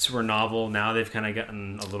twists were novel. Now they've kind of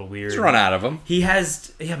gotten a little weird. He's run out of them. But he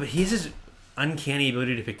has this uncanny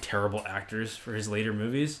ability to pick terrible actors for his later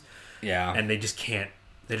movies. Yeah. And they just can't.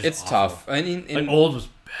 It's tough. I mean, like Old was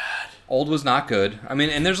bad. Old was not good. I mean,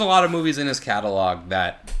 and there's a lot of movies in his catalog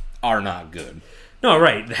that are not good. No,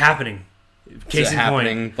 right. The Happening. Case in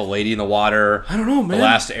point. The Lady in the Water. I don't know, man. The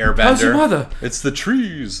Last Airbender. How's your mother? It's the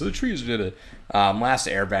trees. The trees did it. Last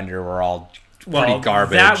Airbender were all pretty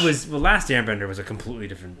garbage. Last Airbender was a completely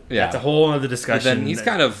different. Yeah. That's a whole other discussion. But then he's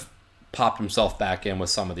kind of popped himself back in with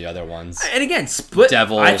some of the other ones. And again, Split.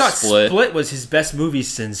 I thought Split was his best movie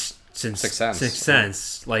since Sixth Sense. Sixth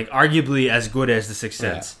Sense, like arguably as good as The Sixth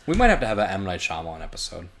Sense. We might have to have an M. Night Shyamalan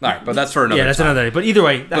episode. All right, but that's for another. Yeah, that's time. another. But either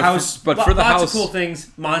way, the house. For the lots house, of cool things.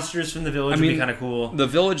 Monsters from the Village would be kind of cool. The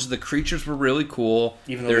Village, the creatures were really cool.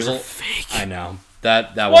 Even though they're fake. I know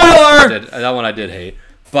that one I did hate,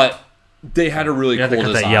 but they had a really cool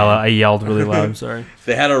design. I yelled really loud. I'm sorry.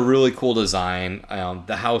 They had a really cool design.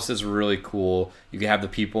 The house is really cool. You can have the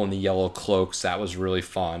people in the yellow cloaks. That was really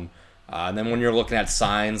fun. And then when you're looking at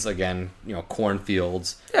signs, again,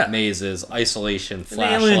 cornfields, mazes, isolation,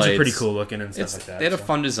 flashlights. The aliens are pretty cool looking and stuff like that. They had a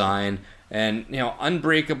fun design. And,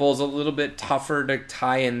 Unbreakable is a little bit tougher to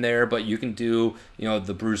tie in there, but you can do,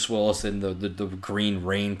 the Bruce Willis and the green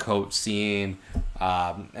raincoat scene.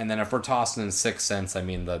 And then if we're tossing in Sixth Sense, I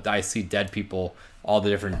mean, I see dead people, all the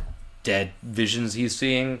different dead visions he's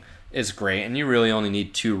seeing is great. And you really only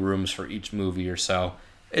need 2 rooms for each movie or so.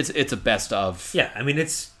 It's a best of. Yeah, I mean,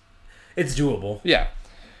 it's doable. Yeah.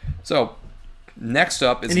 So, next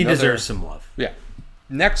up is he deserves some love. Yeah.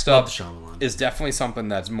 Next up is definitely something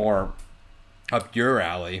that's more up your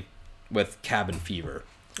alley with Cabin Fever.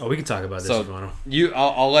 Oh, we can talk about this So if you want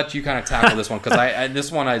I'll let you kind of tackle this one because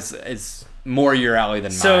this one is more your alley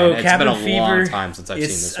than So, mine. It's Cabin been a Fever, long time since I've seen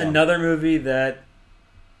this one. It's another movie that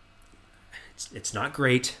it's not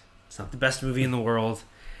great. It's not the best movie in the world,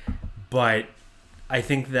 but I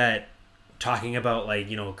think that talking about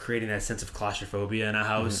creating that sense of claustrophobia in a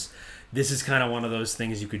house, this is kind of one of those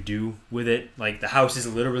things you could do with it. Like the house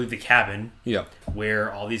is literally the cabin,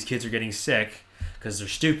 where all these kids are getting sick because they're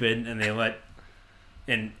stupid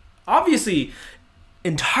and obviously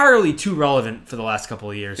entirely too relevant for the last couple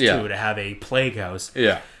of years too to have a plague house.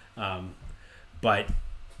 But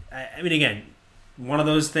I mean, again, one of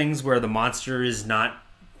those things where the monster is not,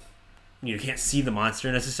 you can't see the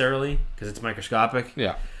monster necessarily because it's microscopic.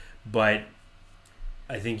 But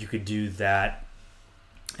I think you could do that,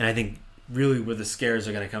 and I think really where the scares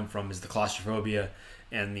are going to come from is the claustrophobia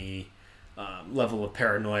and the level of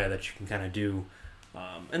paranoia that you can kind of do.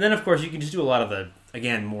 And then, of course, you can just do a lot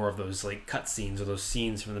of more of those like cut scenes or those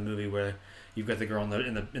scenes from the movie where you've got the girl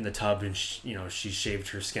in the tub and she's shaved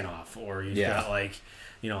her skin off, or you've got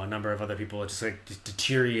a number of other people just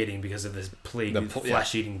deteriorating because of this plague,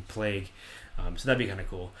 flesh-eating plague. So that'd be kind of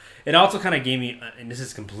cool. It also kind of gave me, and this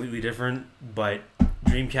is completely different, but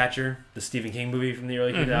Dreamcatcher, the Stephen King movie from the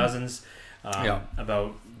early 2000s,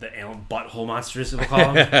 about the butthole monsters, we'll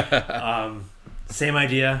call them. Same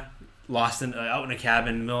idea. Lost out in a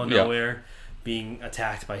cabin in the middle of nowhere, being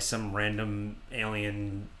attacked by some random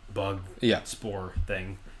alien bug spore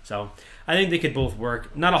thing. So I think they could both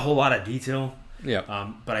work. Not a whole lot of detail.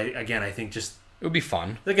 But I think just it would be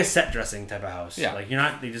fun, like a set dressing type of house. Like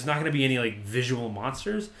there's not going to be any like visual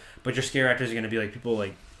monsters, but your scare actors are going to be like people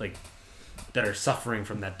like that are suffering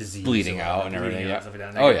from that disease, bleeding out and everything. Stuff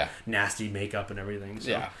like that. Nasty makeup and everything.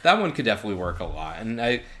 So. That one could definitely work a lot. And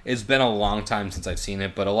it's been a long time since I've seen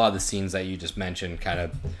it, but a lot of the scenes that you just mentioned kind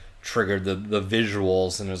of triggered the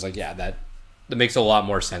visuals, and it was like, that makes a lot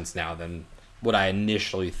more sense now than what I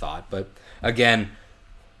initially thought. But again,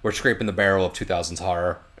 we're scraping the barrel of 2000s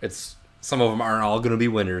horror. Some of them aren't all going to be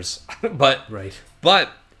winners, but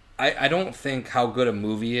I don't think how good a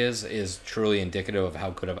movie is truly indicative of how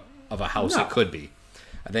good of a house it could be.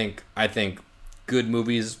 I think good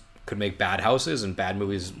movies could make bad houses, and bad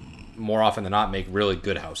movies more often than not make really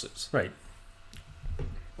good houses. Right.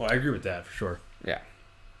 Well, I agree with that for sure. Yeah.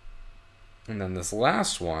 And then this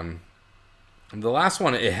last one,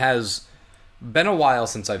 it has been a while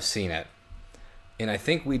since I've seen it. And I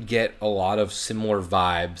think we'd get a lot of similar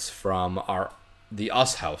vibes from the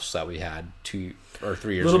Us house that we had 2 or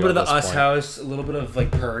 3 years ago. A little bit of the Us house, a little bit of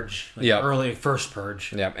like Purge, early first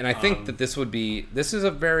Purge. Yeah, and I think that this is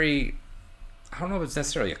a very, I don't know if it's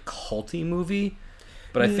necessarily a culty movie,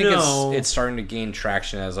 but I think it's starting to gain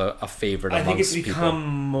traction as a favorite amongst people. I think it's become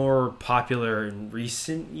more popular in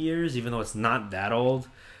recent years, even though it's not that old.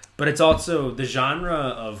 But it's also the genre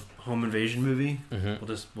of home invasion movie.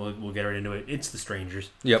 We'll get right into it. It's The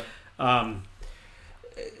Strangers. Yep.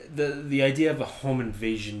 The idea of a home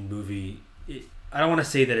invasion movie, I don't want to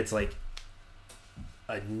say that it's like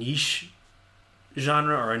a niche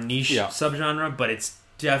genre or a niche subgenre, but it's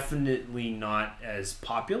definitely not as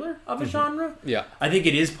popular of a genre. Yeah. I think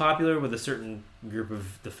it is popular with a certain group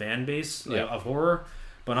of the fan base of horror,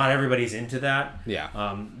 but not everybody's into that.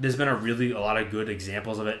 Yeah. There's been a lot of good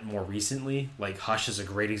examples of it more recently. Like Hush is a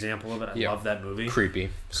great example of it. I love that movie.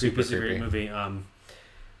 Creepy. Super creepy. A great movie.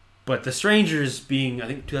 But The Strangers being, I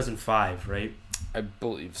think, 2005, right? I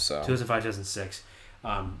believe so. 2005, 2006.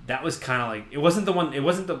 That was kind of like,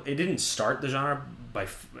 it didn't start the genre by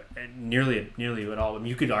nearly at all. I mean,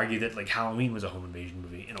 you could argue that like Halloween was a home invasion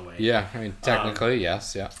movie in a way. Yeah, I mean, technically,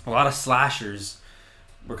 yes, yeah. A lot of slashers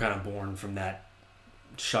were kind of born from that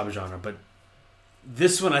subgenre, but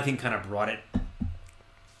this one I think kind of brought it.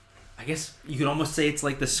 I guess you could almost say it's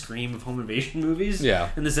like the Scream of home invasion movies. Yeah.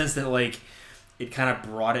 In the sense that like it kind of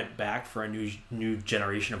brought it back for a new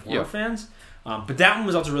generation of horror fans. But that one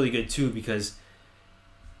was also really good too because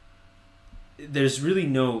there's really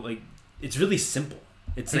no like, it's really simple.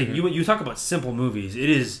 It's like you talk about simple movies. It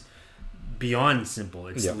is beyond simple.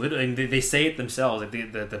 It's literally, they say it themselves. Like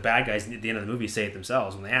the bad guys at the end of the movie say it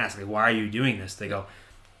themselves when they ask, like, "Why are you doing this?" They go,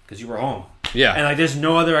 "Because you were home." Yeah, and like there's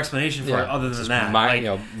no other explanation for it other than that.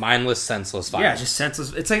 Mindless, senseless violence. Yeah, just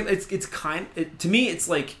senseless. It's like to me, it's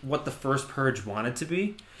like what the first Purge wanted to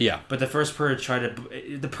be. Yeah, but the first Purge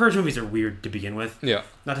the Purge movies are weird to begin with. Yeah,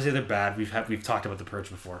 not to say they're bad. We've talked about the Purge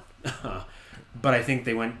before, but I think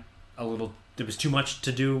they went a little. There was too much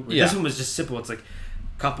to do. Yeah. This one was just simple. It's like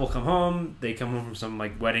couple come home. They come home from some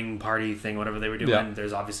like wedding party thing, whatever they were doing. Yeah.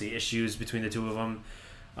 There's obviously issues between the two of them,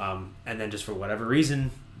 and then just for whatever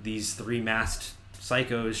reason, these 3 masked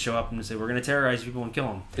psychos show up and say, we're going to terrorize people and kill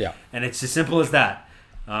them. Yeah. And it's as simple as that.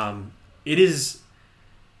 It is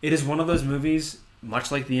one of those movies,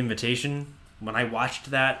 much like The Invitation. When I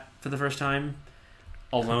watched that for the first time,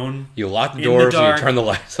 alone, You lock the in doors dark, and you turn the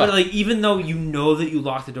lights but off. like, even though you know that you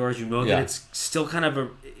lock the doors, you know Yeah. that it's still kind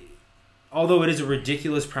of although it is a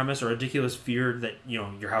ridiculous premise or a ridiculous fear that, you know,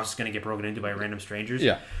 your house is going to get broken into by random strangers.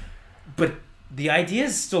 Yeah. But the idea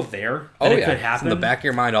is still there Oh, that it yeah. could It's happen. in the back of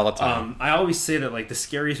your mind all the time. I always say that, like, the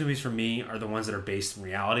scariest movies for me are the ones that are based in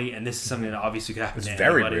reality, and this is something that obviously could happen It's to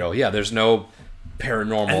very anybody. real. Yeah, there's no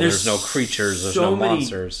paranormal, And there's no creatures, there's so no many,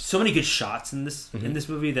 monsters. So many good shots in this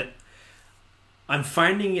movie that I'm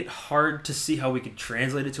finding it hard to see how we could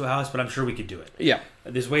translate it to a house, but I'm sure we could do it. Yeah.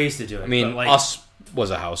 There's ways to do it. I mean, but, like, Us was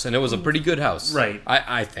a house, and it was a pretty good house. Right.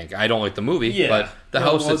 I think. I don't like the movie, yeah, but the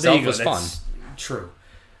Well, house there itself you go. was fun. That's true.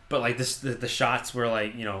 But like the shots where,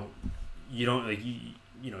 like, you know, you don't like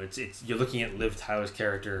you know, it's you're looking at Liv Tyler's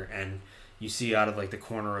character and you see out of like the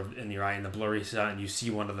corner of in your eye in the blurry shot, and you see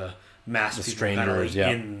one of the masked people kind of strangers,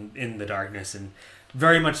 like yeah. in the darkness, and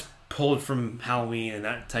very much pulled from Halloween and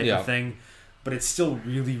that type Yeah. of thing. But it's still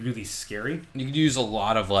really, really scary. You could use a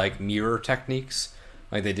lot of like mirror techniques,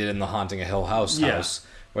 like they did in the Haunting a Hill House Yeah. house,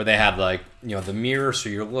 where they had like, you know, the mirror, so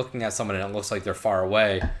you're looking at someone and it looks like they're far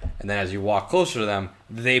away, and then as you walk closer to them,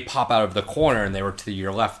 they pop out of the corner and they were to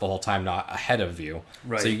your left the whole time, not ahead of you.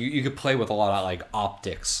 Right. So you could play with a lot of like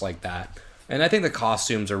optics like that, and I think the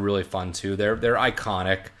costumes are really fun too. They're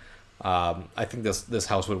iconic. I think this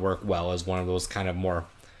house would work well as one of those kind of more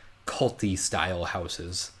culty style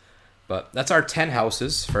houses. But that's our 10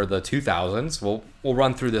 houses for the 2000s. We'll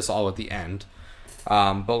run through this all at the end.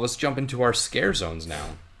 But let's jump into our scare zones now.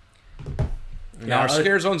 Now, our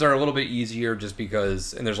scare zones are a little bit easier just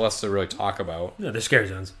because, and there's less to really talk about. No, they're scare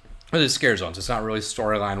zones. But it's scare zones. It's not really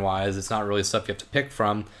storyline wise. It's not really stuff you have to pick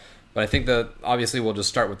from. But I think that obviously we'll just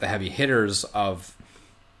start with the heavy hitters of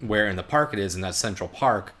where in the park it is, in that Central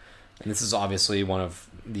Park. And this is obviously one of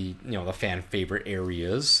the, you know, the fan favorite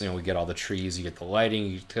areas. You know, we get all the trees, you get the lighting,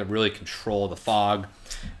 you can really control the fog,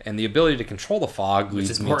 and the ability to control the fog leads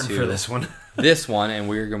It's me important to for this one. this one, and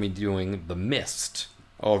we're going to be doing the Mist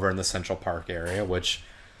over in the Central Park area, which,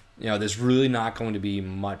 you know, there's really not going to be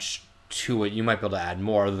much to it. You might be able to add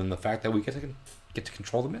more other than the fact that we get to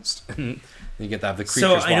control the mist. You get to have the creatures.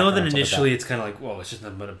 So I know walk that around, stuff like initially it's kind of like, well, it's just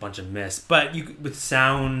nothing but a bunch of mist, but you with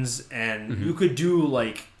sounds and you could do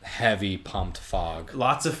like heavy pumped fog.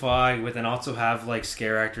 lots of fog, but then also have like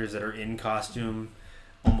scare actors that are in costume,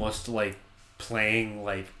 almost like playing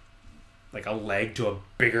like a leg to a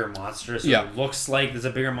bigger monster, so Yeah. it looks like there's a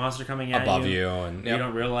bigger monster coming at Above you, and you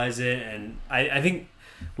don't realize it. And I think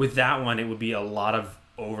with that one, it would be a lot of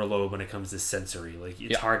overload when it comes to sensory. Like,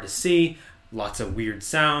 it's hard to see, lots of weird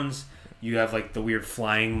sounds. You have like the weird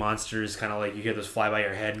flying monsters, kind of like you hear those fly by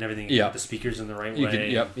your head and everything. You put the speakers in the right you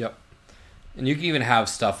way. yep. And you can even have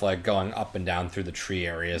stuff like going up and down through the tree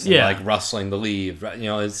areas, and Yeah. like rustling the leaves. You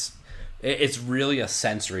know, it's really a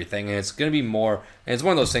sensory thing, and it's going to be more. And it's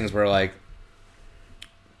one of those things where like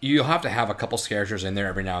you'll have to have a couple characters in there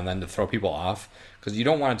every now and then to throw people off, because you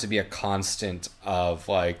don't want it to be a constant of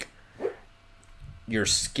like you're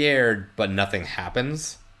scared but nothing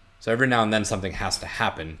happens. So every now and then something has to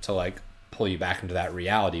happen to like pull you back into that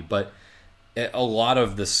reality. But a lot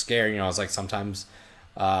of the scare, you know, is like sometimes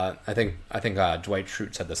I think Dwight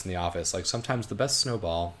Schrute said this in The Office. Like, sometimes the best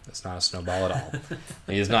snowball is not a snowball at all.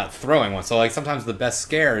 He's not throwing one. So like sometimes the best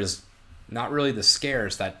scare is not really the scare,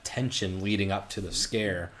 it's that tension leading up to the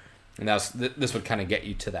scare, and this would kind of get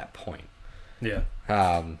you to that point. Yeah.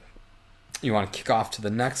 You want to kick off to the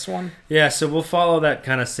next one? Yeah, so we'll follow that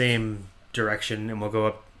kind of same direction, and we'll go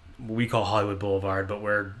up what we call Hollywood Boulevard, but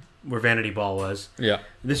where Vanity Ball was. Yeah.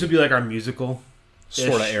 This would be like our musical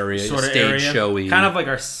Sort of area, sort of stage area. showy. Kind of like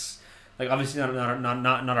our, like obviously not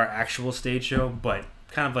our actual stage show, but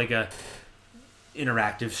kind of like a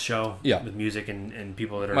interactive show with music and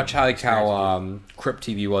people that are much like how Crypt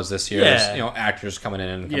TV was this year. Yeah. There's, you know, actors coming in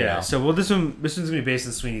and coming out. So this one's gonna be based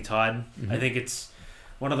on Sweeney Todd. I think it's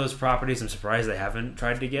one of those properties I'm surprised they haven't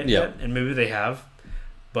tried to get yet, and maybe they have,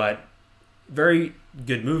 but very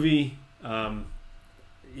good movie.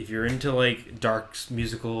 If you're into like dark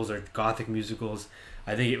musicals or gothic musicals,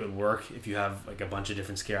 I think it would work if you have like a bunch of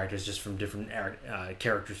different scare actors just from different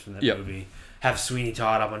characters from that movie. Have Sweeney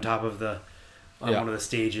Todd up on top of one of the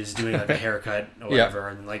stages doing like a haircut or whatever,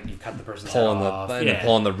 and like you cut the person's head off.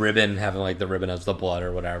 Pulling the ribbon, having like the ribbon as the blood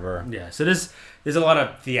or whatever. Yeah, so there's a lot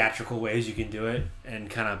of theatrical ways you can do it and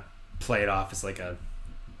kind of play it off as like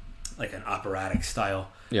an operatic style.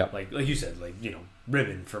 Yeah, like you said, like, you know,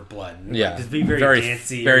 ribbon for blood. Yeah, like, just be very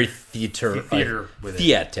dancey, very theater with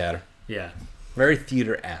theater. it. Yeah. Very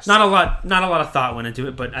theater-esque. Not a lot of thought went into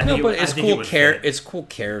it, but I think it's I think cool. it would fit. It's cool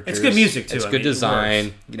characters. It's good music too. It's I good mean, it design.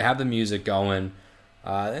 works. You can have the music going,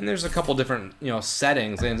 and there's a couple different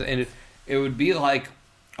settings, and it would be like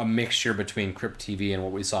a mixture between Crypt TV and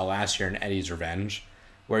what we saw last year in Eddie's Revenge,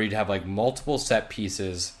 where you'd have like multiple set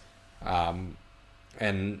pieces,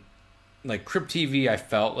 and like Crypt TV, I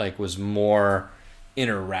felt like was more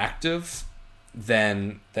interactive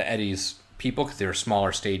than the Eddie's people because they were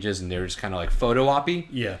smaller stages and they were just kind of like photo oppy.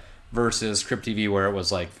 Yeah. Versus Crypt TV where it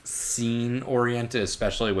was like scene oriented,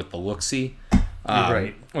 especially with the look-see.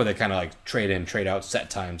 Right. Where they kind of like trade in, trade out set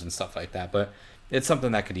times and stuff like that. But it's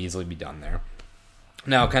something that could easily be done there.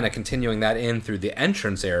 Now, kind of continuing that in through the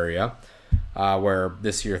entrance area, where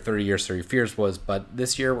this year 30 Years, 30 Fears was. But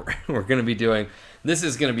this year we're going to be doing, this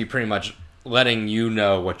is going to be pretty much letting you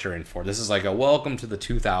know what you're in for. This is like a welcome to the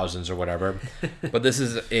 2000s or whatever. But this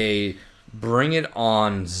is a Bring It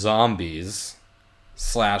On Zombies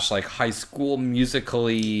 / like High School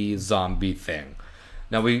Musically zombie thing.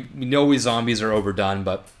 Now we know we zombies are overdone,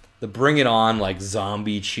 but the Bring It On like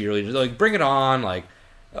zombie cheerleaders, like Bring It On, like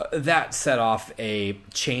that set off a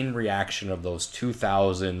chain reaction of those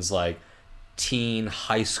 2000s like teen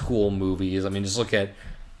high school movies. I mean, just look at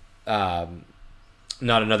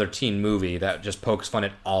Not Another Teen Movie that just pokes fun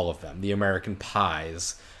at all of them. The American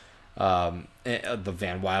Pies, the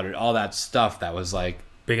Van Wilder, all that stuff that was like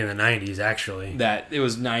big in the 90s, actually. That it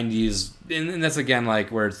was 90s, and that's again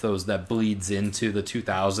like where it's those that bleeds into the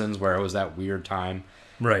 2000s, where it was that weird time,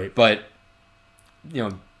 Right. But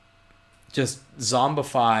just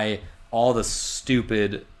zombify all the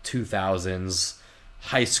stupid 2000s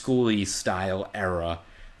high schooly style era,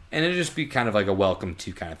 and it'd just be kind of like a welcome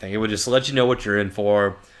to kind of thing. It would just let you know what you're in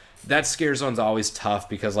for. That scare zone's always tough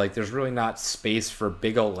because like there's really not space for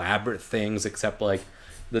big elaborate things except like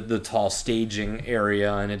the tall staging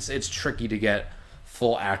area, and it's tricky to get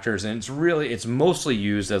full actors, and it's mostly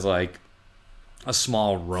used as like a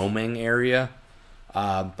small roaming area.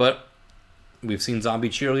 But we've seen zombie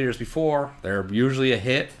cheerleaders before. They're usually a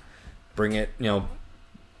hit. Bring it,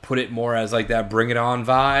 put it more as like that Bring It On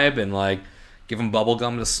vibe, and like give them bubble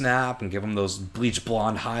gum to snap and give them those bleach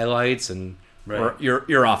blonde highlights, and Right.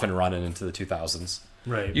 you're off and running into the 2000s.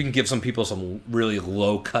 Right. You can give some people some really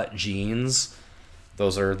low cut jeans.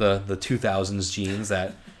 Those are the 2000s jeans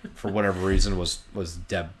that, for whatever reason, was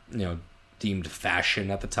deemed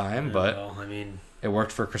fashion at the time. But well, I mean, it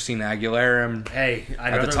worked for Christina Aguilera. And hey,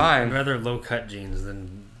 at the time, I'd rather low cut jeans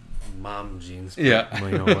than mom jeans. But, yeah.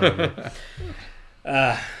 Whatever.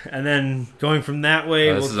 And then going from that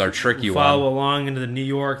way, this is our tricky we'll follow one. along into the New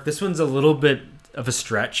York. This one's a little bit of a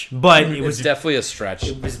stretch, but it was definitely a stretch.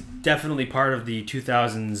 It was definitely part of the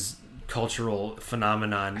 2000s cultural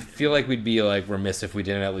phenomenon. I feel like we'd be like remiss if we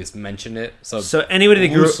didn't at least mention it. So anybody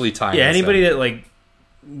that grew loosely tying this anybody in. that like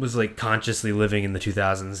was like consciously living in the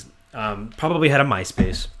 2000s probably had a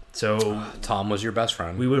MySpace. So Tom was your best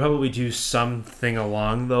friend. we would probably do something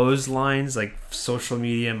along those lines, like social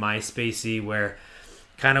media, MySpacey, where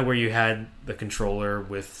you had the controller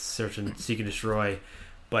with search and seek and destroy,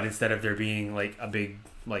 but instead of there being like a big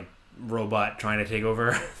like robot trying to take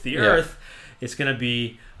over the earth, it's gonna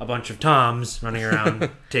be a bunch of Toms running around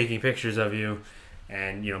taking pictures of you,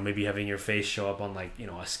 and maybe having your face show up on like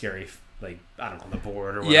a scary like I don't know, on the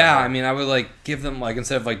board or whatever. Yeah, I mean, I would like give them like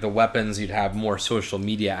instead of like the weapons, you'd have more social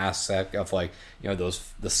media aspect of like the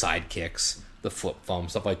sidekicks, the flip phone,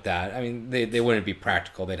 stuff like that. I mean, they wouldn't be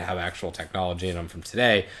practical. They'd have actual technology in them from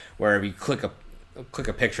today, where if you click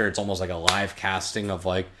a picture, it's almost like a live casting of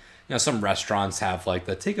like some restaurants have like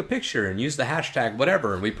the take a picture and use the hashtag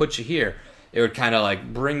whatever, and we put you here. It would kind of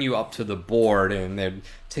like bring you up to the board, and they'd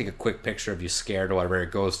take a quick picture of you scared or whatever.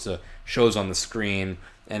 It goes to shows on the screen,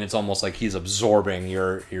 and it's almost like he's absorbing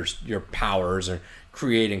your powers and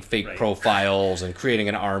creating fake profiles and creating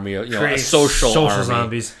an army, a social army.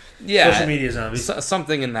 Zombies. Yeah, social media zombies.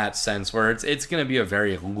 Something in that sense where it's going to be a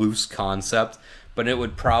very loose concept, but we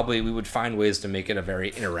would find ways to make it a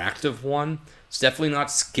very interactive one. It's definitely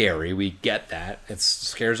not scary. We get that.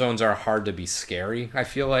 Scare zones are hard to be scary, I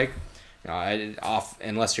feel like.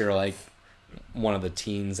 Unless you're like one of the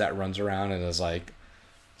teens that runs around and is like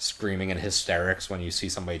screaming in hysterics when you see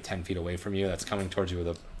somebody 10 feet away from you that's coming towards you with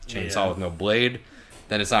a chainsaw with no blade,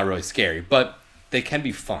 then it's not really scary. But they can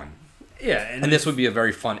be fun. Yeah, and this would be a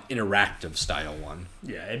very fun interactive style one.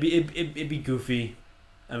 Yeah, it'd be goofy.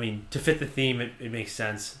 I mean, to fit the theme, it makes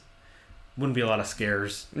sense. Wouldn't be a lot of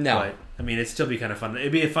scares. No. But, I mean, it'd still be kind of fun.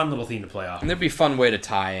 It'd be a fun little theme to play off. And there'd be a fun way to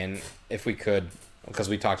tie in, if we could, because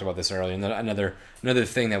we talked about this earlier. And then another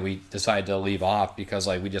thing that we decided to leave off because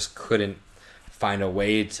like we just couldn't find a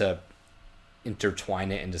way to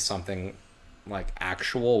intertwine it into something like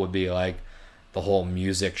actual would be like the whole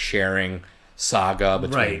music sharing saga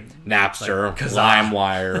between Napster, Like Kazaa.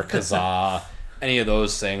 LimeWire, Kazaa, any of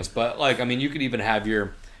those things. But like, I mean, you could even have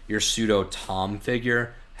your pseudo Tom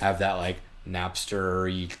figure have that like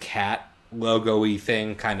Napster-y cat logo-y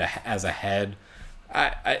thing kind of as a head.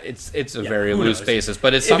 It's a very loose basis,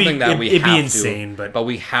 but it's something that we have to. It'd be insane, but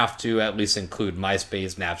we have to at least include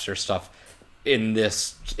MySpace, Napster stuff in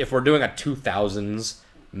this. If we're doing a 2000s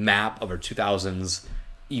map of a 2000s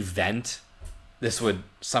event, this would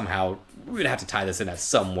somehow, we'd have to tie this in at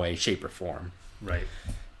some way, shape, or form. Right.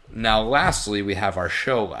 Now, lastly, we have our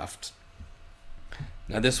show left.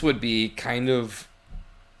 Now, this would be kind of,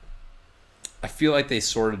 I feel like they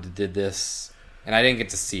sort of did this, and I didn't get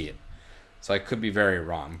to see it, so I could be very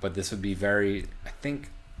wrong, but this would be very, I think,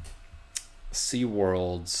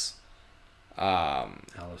 SeaWorld's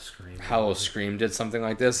Hello Scream did something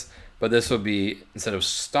like this, but this would be, instead of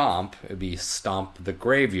Stomp, it would be Stomp the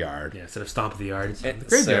Graveyard. Yeah, instead of Stomp the Yard, it's Stomp the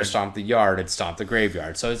Instead Graveyard. of Stomp the Yard, it's Stomp the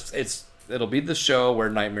Graveyard. So it'll be the show where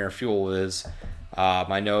Nightmare Fuel is.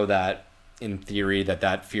 I know that in theory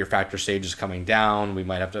that Fear Factor stage is coming down. We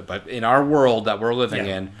might have to, but in our world that we're living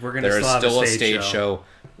in, there is still a stage show.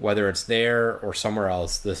 Whether it's there or somewhere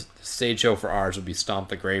else, the stage show for ours would be Stomp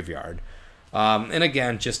the Graveyard. And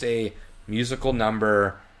again, just a musical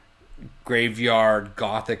number, graveyard,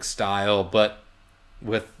 gothic style, but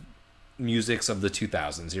with musics of the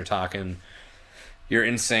 2000s. You're talking your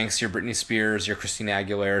NSYNCs, your Britney Spears, your Christina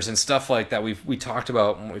Aguilera's, and stuff like that. We talked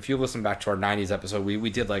about, if you listen back to our 90s episode, we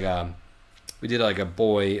did like a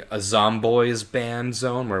Zomboys band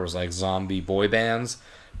zone where it was like zombie boy bands.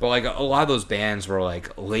 But like a lot of those bands were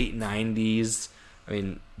like late 90s. I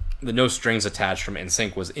mean, the No Strings Attached from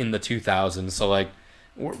NSYNC was in the 2000s. So like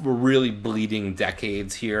we're really bleeding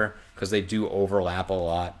decades here because they do overlap a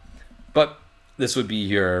lot. But this would be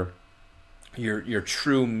your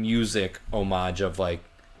true music homage of like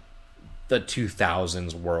the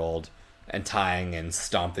 2000s world, and tying in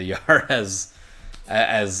Stomp the Yard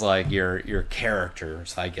as like your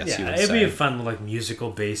characters, I guess you would say. It'd be a fun like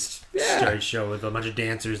musical based stage show with a bunch of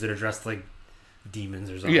dancers that are dressed like demons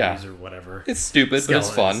or zombies or whatever. It's stupid, but it's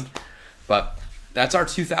fun. But that's our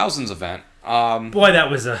 2000s event. Boy, that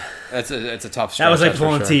was it's a tough stretch. That was like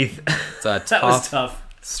pulling teeth. It's a that was tough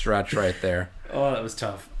stretch right there. Oh, that was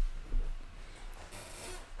tough.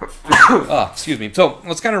 Oh, excuse me. So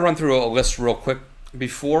let's kind of run through a list real quick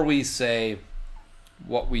before we say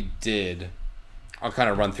what we did. I'll kind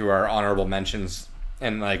of run through our honorable mentions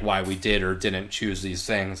and like why we did or didn't choose these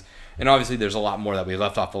things. And obviously there's a lot more that we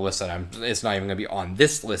left off the list that it's not even going to be on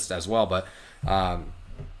this list as well, but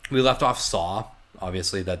we left off Saw,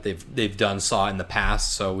 obviously, that they've done Saw in the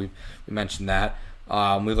past, so we mentioned that.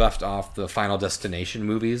 We left off the Final Destination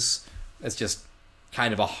movies. It's just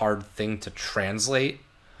kind of a hard thing to translate.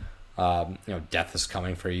 Death is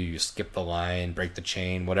coming for you, you skip the line, break the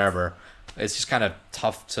chain, whatever. It's just kind of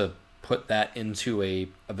tough to put that into a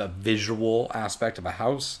visual aspect of a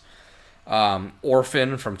house.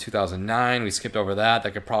 Orphan from 2009, we skipped over that.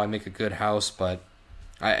 That could probably make a good house, but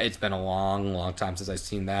it's been a long time since I've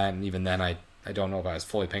seen that, and even then I don't know if I was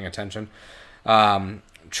fully paying attention.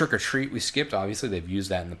 Trick or Treat we skipped. Obviously they've used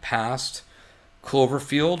that in the past.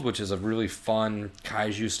 Cloverfield, which is a really fun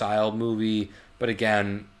kaiju style movie, but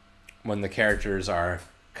again, when the characters are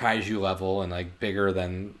kaiju level and like bigger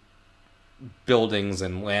than buildings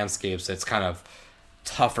and landscapes, it's kind of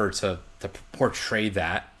tougher to portray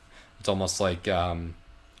that. It's almost like in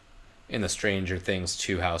the Stranger Things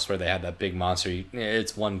 2 house where they had that big monster.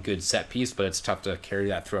 It's one good set piece, but it's tough to carry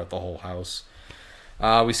that throughout the whole house.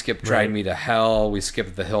 We skipped Drag Me to Hell. We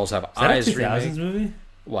skipped The Hills Have Eyes remake. Is that a 2000s movie?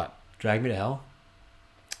 What? Drag Me to Hell?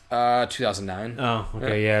 2009. Oh,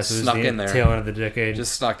 okay, yeah. So snuck in there. Tail end of the decade.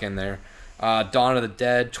 Just snuck in there. Dawn of the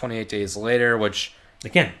Dead, 28 Days Later, which...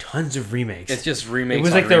 Again, tons of remakes. It's just remakes. It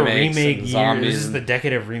was like the remake year. Zombies. This is the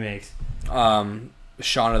decade of remakes.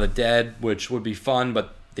 Shaun of the Dead, which would be fun,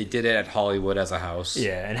 but they did it at Hollywood as a house.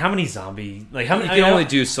 Yeah, and how many zombie... You can only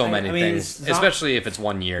do so many things, especially if it's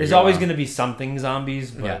 1 year. There's always going to be something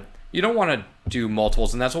zombies, but... Yeah. You don't want to do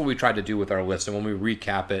multiples, and that's what we tried to do with our list. And when we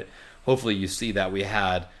recap it, hopefully you see that we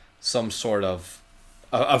had some sort of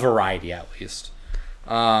a variety at least.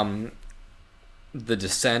 The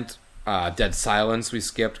Descent, Dead Silence we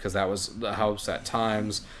skipped because that was the house at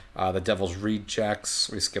times. The Devil's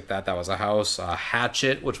Rejects, we skipped that. That was a house.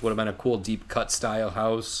 Hatchet, which would have been a cool deep cut style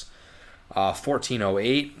house.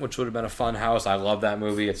 1408, which would have been a fun house. I love that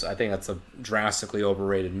movie. I think that's a drastically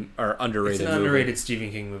overrated or underrated movie. It's an underrated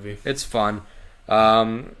Stephen King movie. It's fun.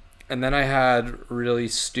 And then I had really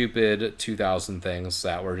stupid 2000 things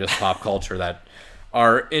that were just pop culture that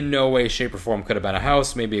are in no way, shape, or form could have been a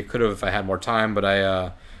house. Maybe it could have if I had more time, but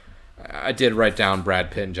I did write down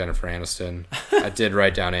Brad Pitt and Jennifer Aniston. I did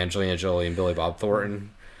write down Angelina Jolie and Billy Bob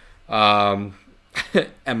Thornton. Eminem,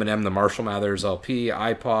 the Marshall Mathers LP,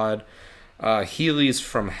 iPod. Heelys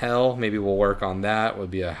from Hell. Maybe we'll work on that.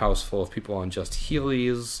 Would be a house full of people on just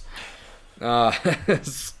Heelys.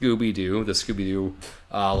 Scooby-Doo. The Scooby-Doo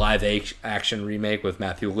live action remake with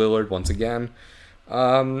Matthew Lillard once again.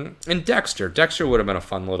 And Dexter. Dexter would have been a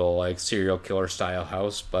fun little like serial killer style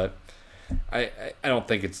house, but I don't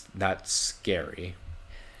think it's that scary.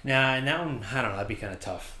 Nah, and that one, I don't know, that'd be kind of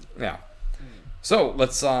tough. Yeah. So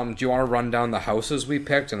let's. Do you want to run down the houses we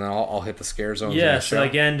picked, and then I'll hit the scare zones? Yeah. So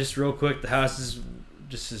again, just real quick, the houses,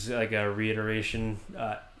 just as like a reiteration,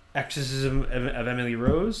 Exorcism of Emily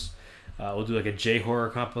Rose. We'll do like a J horror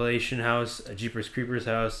compilation house, a Jeepers Creepers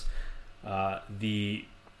house, the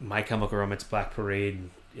My Chemical Romance Black Parade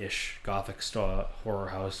ish gothic style horror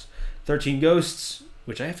house, 13 Ghosts,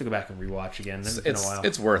 which I have to go back and rewatch again. It's been a while.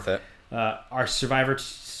 It's worth it. Our Survivor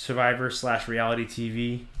 / reality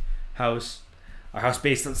TV house, our house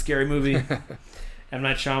based on Scary Movie, M.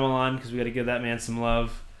 Night Shyamalan, because we got to give that man some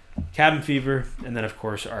love, Cabin Fever, and then of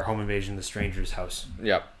course our Home Invasion, The Stranger's house.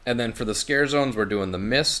 Yep. And then for the scare zones, we're doing The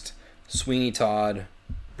Mist, Sweeney Todd,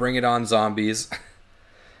 Bring It On Zombies,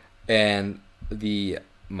 and the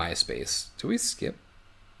MySpace. Did we skip?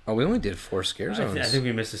 Oh, we only did 4 scare zones. I think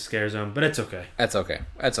we missed a scare zone, but it's okay. That's okay.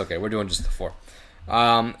 We're doing just the 4.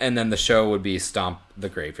 And then the show would be Stomp the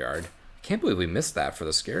Graveyard. I can't believe we missed that for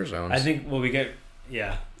the scare zones. I think,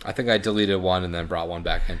 yeah. I think I deleted one and then brought one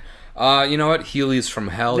back in. You know what? Heelys from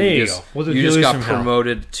Hell. There you go. We'll do you just Heelys got from Hell.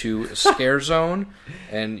 promoted to Scare Zone,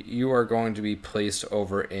 and you are going to be placed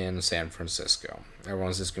over in San Francisco.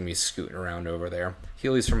 Everyone's just going to be scooting around over there.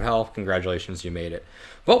 Heelys from Hell, congratulations, you made it.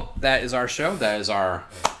 Well, that is our show. That is our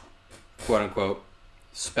quote-unquote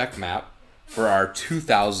spec map for our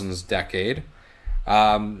 2000s decade.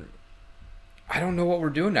 I don't know what we're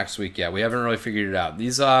doing next week yet. We haven't really figured it out.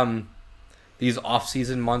 These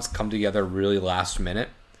off-season months come together really last minute.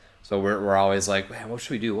 So we're always like, man, what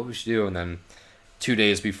should we do? What we should do? And then 2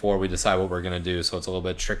 days before we decide what we're gonna do. So it's a little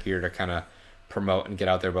bit trickier to kind of promote and get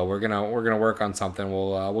out there. But we're gonna work on something.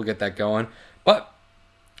 We'll get that going. But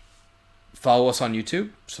follow us on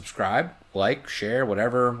YouTube, subscribe, like, share,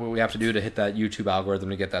 whatever we have to do to hit that YouTube algorithm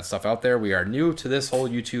to get that stuff out there. We are new to this whole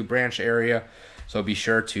YouTube branch area, so be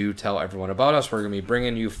sure to tell everyone about us. We're gonna be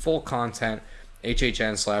bringing you full content,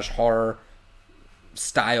 HHN/horror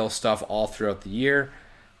style stuff all throughout the year.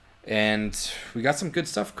 And we got some good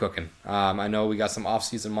stuff cooking. I know we got some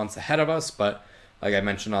off-season months ahead of us, but like I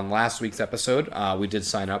mentioned on last week's episode, we did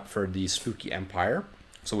sign up for the Spooky Empire,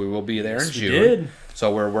 so we will be there in June. Did.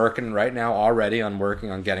 So we're working right now already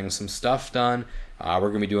on getting some stuff done. We're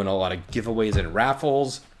going to be doing a lot of giveaways and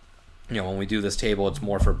raffles. You know, when we do this table, it's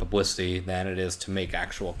more for publicity than it is to make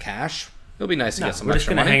actual cash. It'll be nice to get some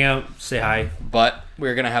extra money. We're just going to hang out, say hi. But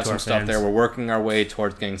we're going to have some stuff fans. there. We're working our way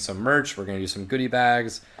towards getting some merch. We're going to do some goodie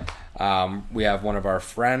bags. We have one of our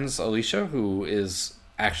friends, Alicia, who is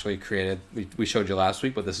actually created, we showed you last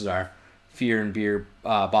week, but this is our Fear and Beer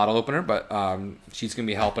bottle opener. But she's going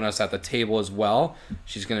to be helping us at the table as well.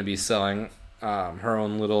 She's going to be selling her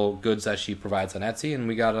own little goods that she provides on Etsy. And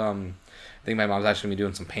we got, I think my mom's actually going to be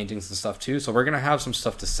doing some paintings and stuff too. So we're going to have some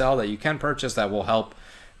stuff to sell that you can purchase that will help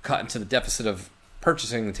cut into the deficit of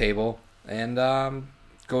purchasing the table and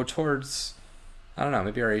go towards, I don't know,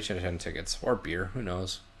 maybe our HHN tickets or beer. Who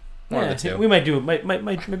knows? One of the two. We might do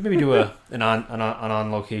maybe do an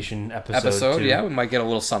on location episode too. Yeah, we might get a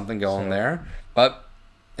little something going there. But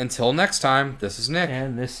until next time, this is Nick.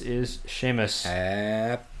 And this is Seamus.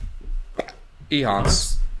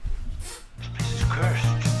 Ehons. This place is cursed.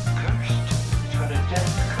 Cursed. It's got a death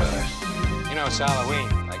curse. You know, it's Halloween.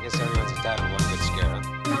 I guess everyone's entitled to one good scare.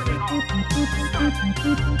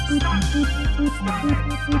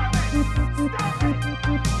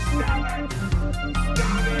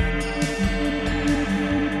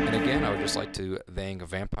 And again, I would just like to thank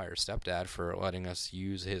Vampire Stepdad for letting us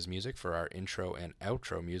use his music for our intro and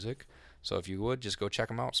outro music. So if you would, just go check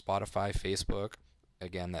him out. Spotify, Facebook.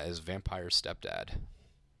 Again, that is Vampire Stepdad.